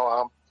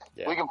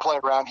 We can play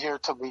around here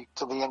till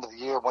the end of the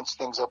year once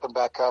things open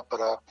back up,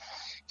 but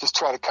just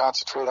try to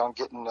concentrate on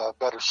getting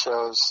better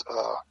shows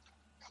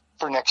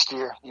for next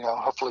year.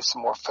 Hopefully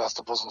some more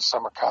festivals and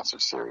summer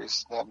concert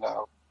series than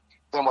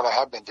what I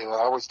have been doing.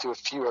 I always do a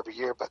few every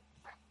year, but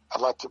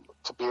I'd like to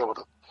be able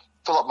to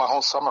fill up my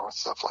whole summer with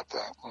stuff like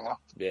that.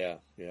 Yeah,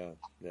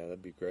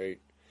 that'd be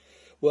great.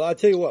 Well, I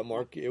tell you what,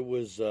 Mark, it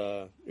was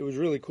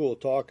really cool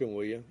talking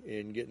with you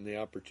and getting the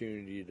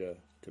opportunity to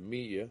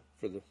meet you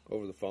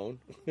over the phone.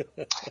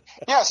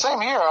 Yeah,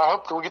 same here. I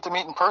hope that we get to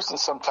meet in person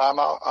sometime.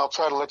 I'll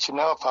try to let you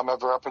know if I'm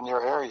ever up in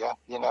your area.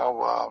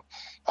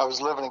 I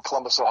was living in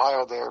Columbus,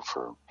 Ohio there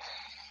for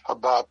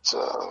about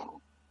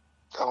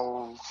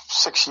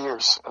 6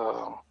 years.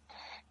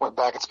 Went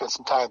back and spent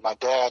some time with my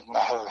dad, and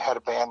I had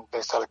a band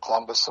based out of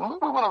Columbus, and we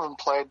went over and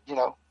played,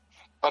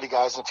 Buddy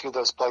Guys in a few of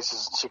those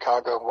places in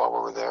Chicago while we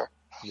were there.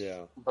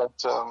 Yeah. But,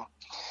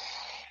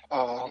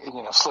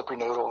 Slippery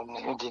Noodle in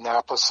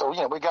Indianapolis. So,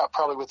 we got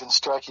probably within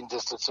striking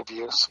distance of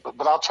you.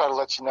 But I'll try to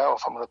let you know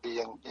if I'm going to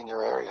be in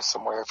your area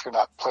somewhere. If you're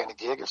not playing a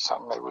gig or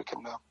something, maybe we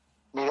can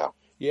meet up.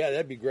 Yeah,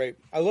 that'd be great.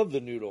 I love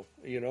the Noodle,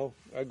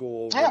 I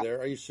go over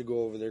there. I used to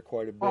go over there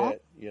quite a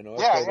bit,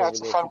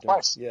 it's a fun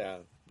place. Yeah,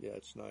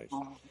 it's nice.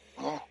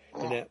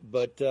 Mm-hmm. Yeah.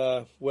 But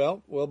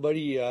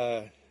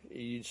buddy,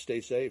 you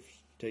stay safe.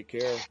 Take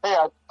care. Hey,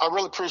 I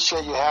really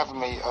appreciate you having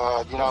me.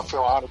 I feel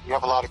honored. You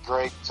have a lot of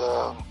great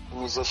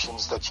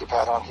musicians that you've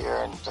had on here,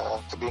 and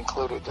to be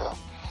included,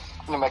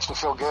 it makes me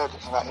feel good,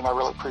 and I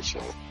really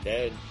appreciate it.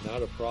 Dad,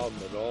 not a problem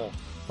at all.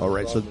 All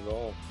right, so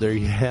there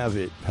you have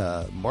it.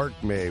 Mark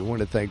May. I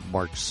want to thank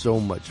Mark so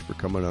much for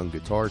coming on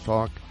Guitar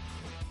Talk.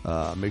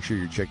 Make sure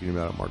you're checking him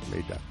out at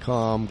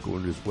markmay.com,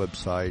 going to his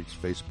websites,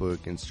 Facebook,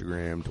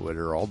 Instagram,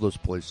 Twitter, all those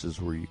places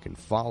where you can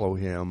follow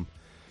him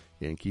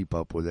and keep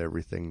up with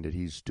everything that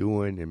he's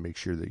doing, and make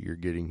sure that you're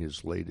getting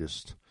his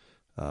latest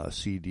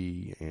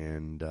CD.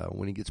 And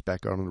when he gets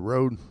back out on the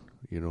road,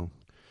 do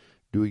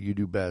what you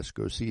do best.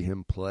 Go see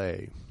him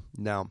play.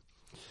 Now,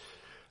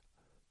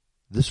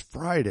 this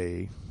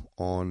Friday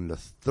on the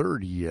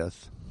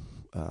 30th,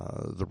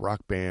 the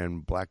rock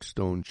band Black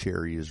Stone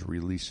Cherry is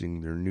releasing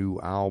their new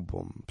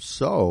album.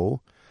 So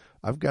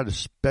I've got a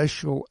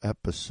special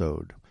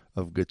episode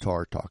of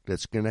Guitar Talk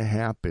that's going to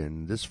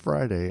happen this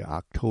Friday,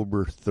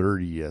 October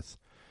 30th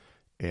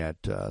at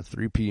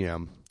 3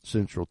 p.m.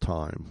 Central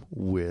Time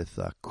with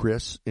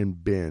Chris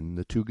and Ben,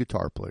 the two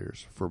guitar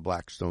players for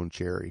Black Stone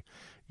Cherry.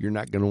 You're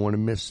not going to want to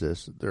miss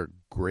this. They're a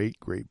great,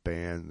 great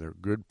band. They're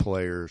good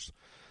players.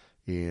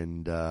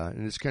 And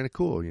it's kind of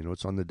cool.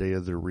 It's on the day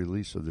of the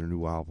release of their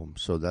new album.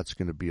 So that's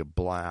going to be a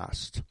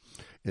blast.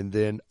 And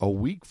then a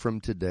week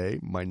from today,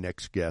 my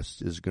next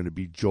guest is going to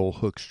be Joel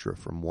Hoekstra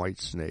from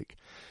Whitesnake.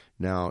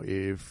 Now,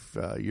 if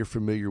you're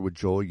familiar with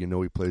Joel,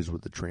 he plays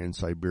with the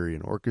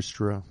Trans-Siberian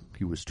Orchestra.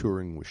 He was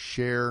touring with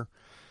Cher.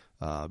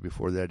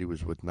 Before that, he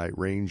was with Night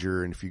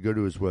Ranger. And if you go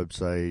to his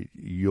website,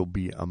 you'll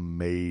be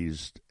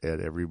amazed at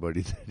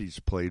everybody that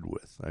he's played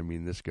with. I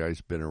mean, this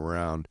guy's been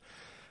around.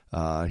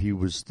 He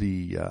was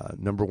the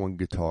number one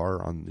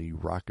guitar on the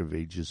Rock of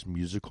Ages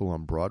musical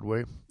on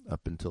Broadway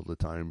up until the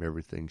time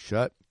everything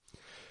shut.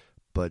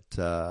 But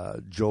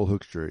Joel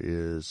Hoekstra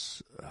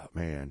is,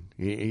 man,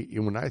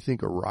 when I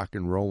think of rock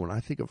and roll, when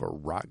I think of a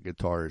rock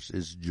guitarist,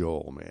 it's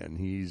Joel, man.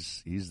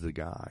 He's the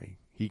guy.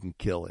 He can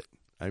kill it.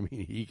 I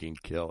mean, he can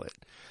kill it.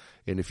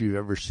 And if you've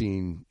ever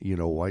seen,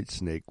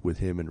 Whitesnake with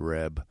him and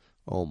Reb,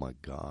 oh, my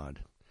God.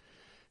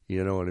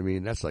 You know what I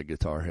mean? That's like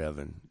guitar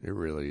heaven. It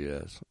really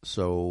is.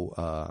 So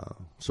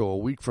a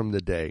week from the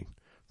day,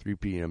 3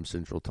 p.m.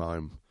 Central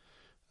Time,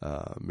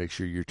 make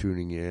sure you're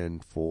tuning in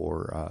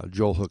for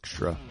Joel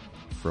Hoekstra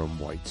from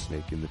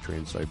Whitesnake and the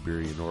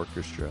Trans-Siberian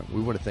Orchestra.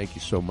 We want to thank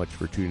you so much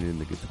for tuning in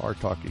to Guitar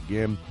Talk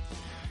again.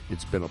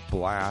 It's been a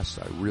blast.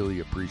 I really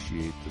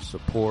appreciate the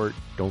support.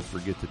 Don't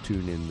forget to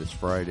tune in this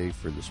Friday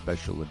for the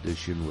special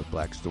edition with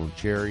Black Stone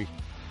Cherry.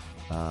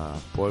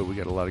 Boy, we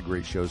got a lot of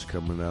great shows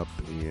coming up,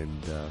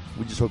 and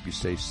we just hope you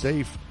stay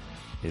safe,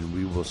 and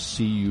we will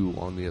see you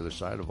on the other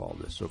side of all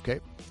this, okay?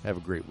 Have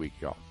a great week,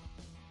 y'all.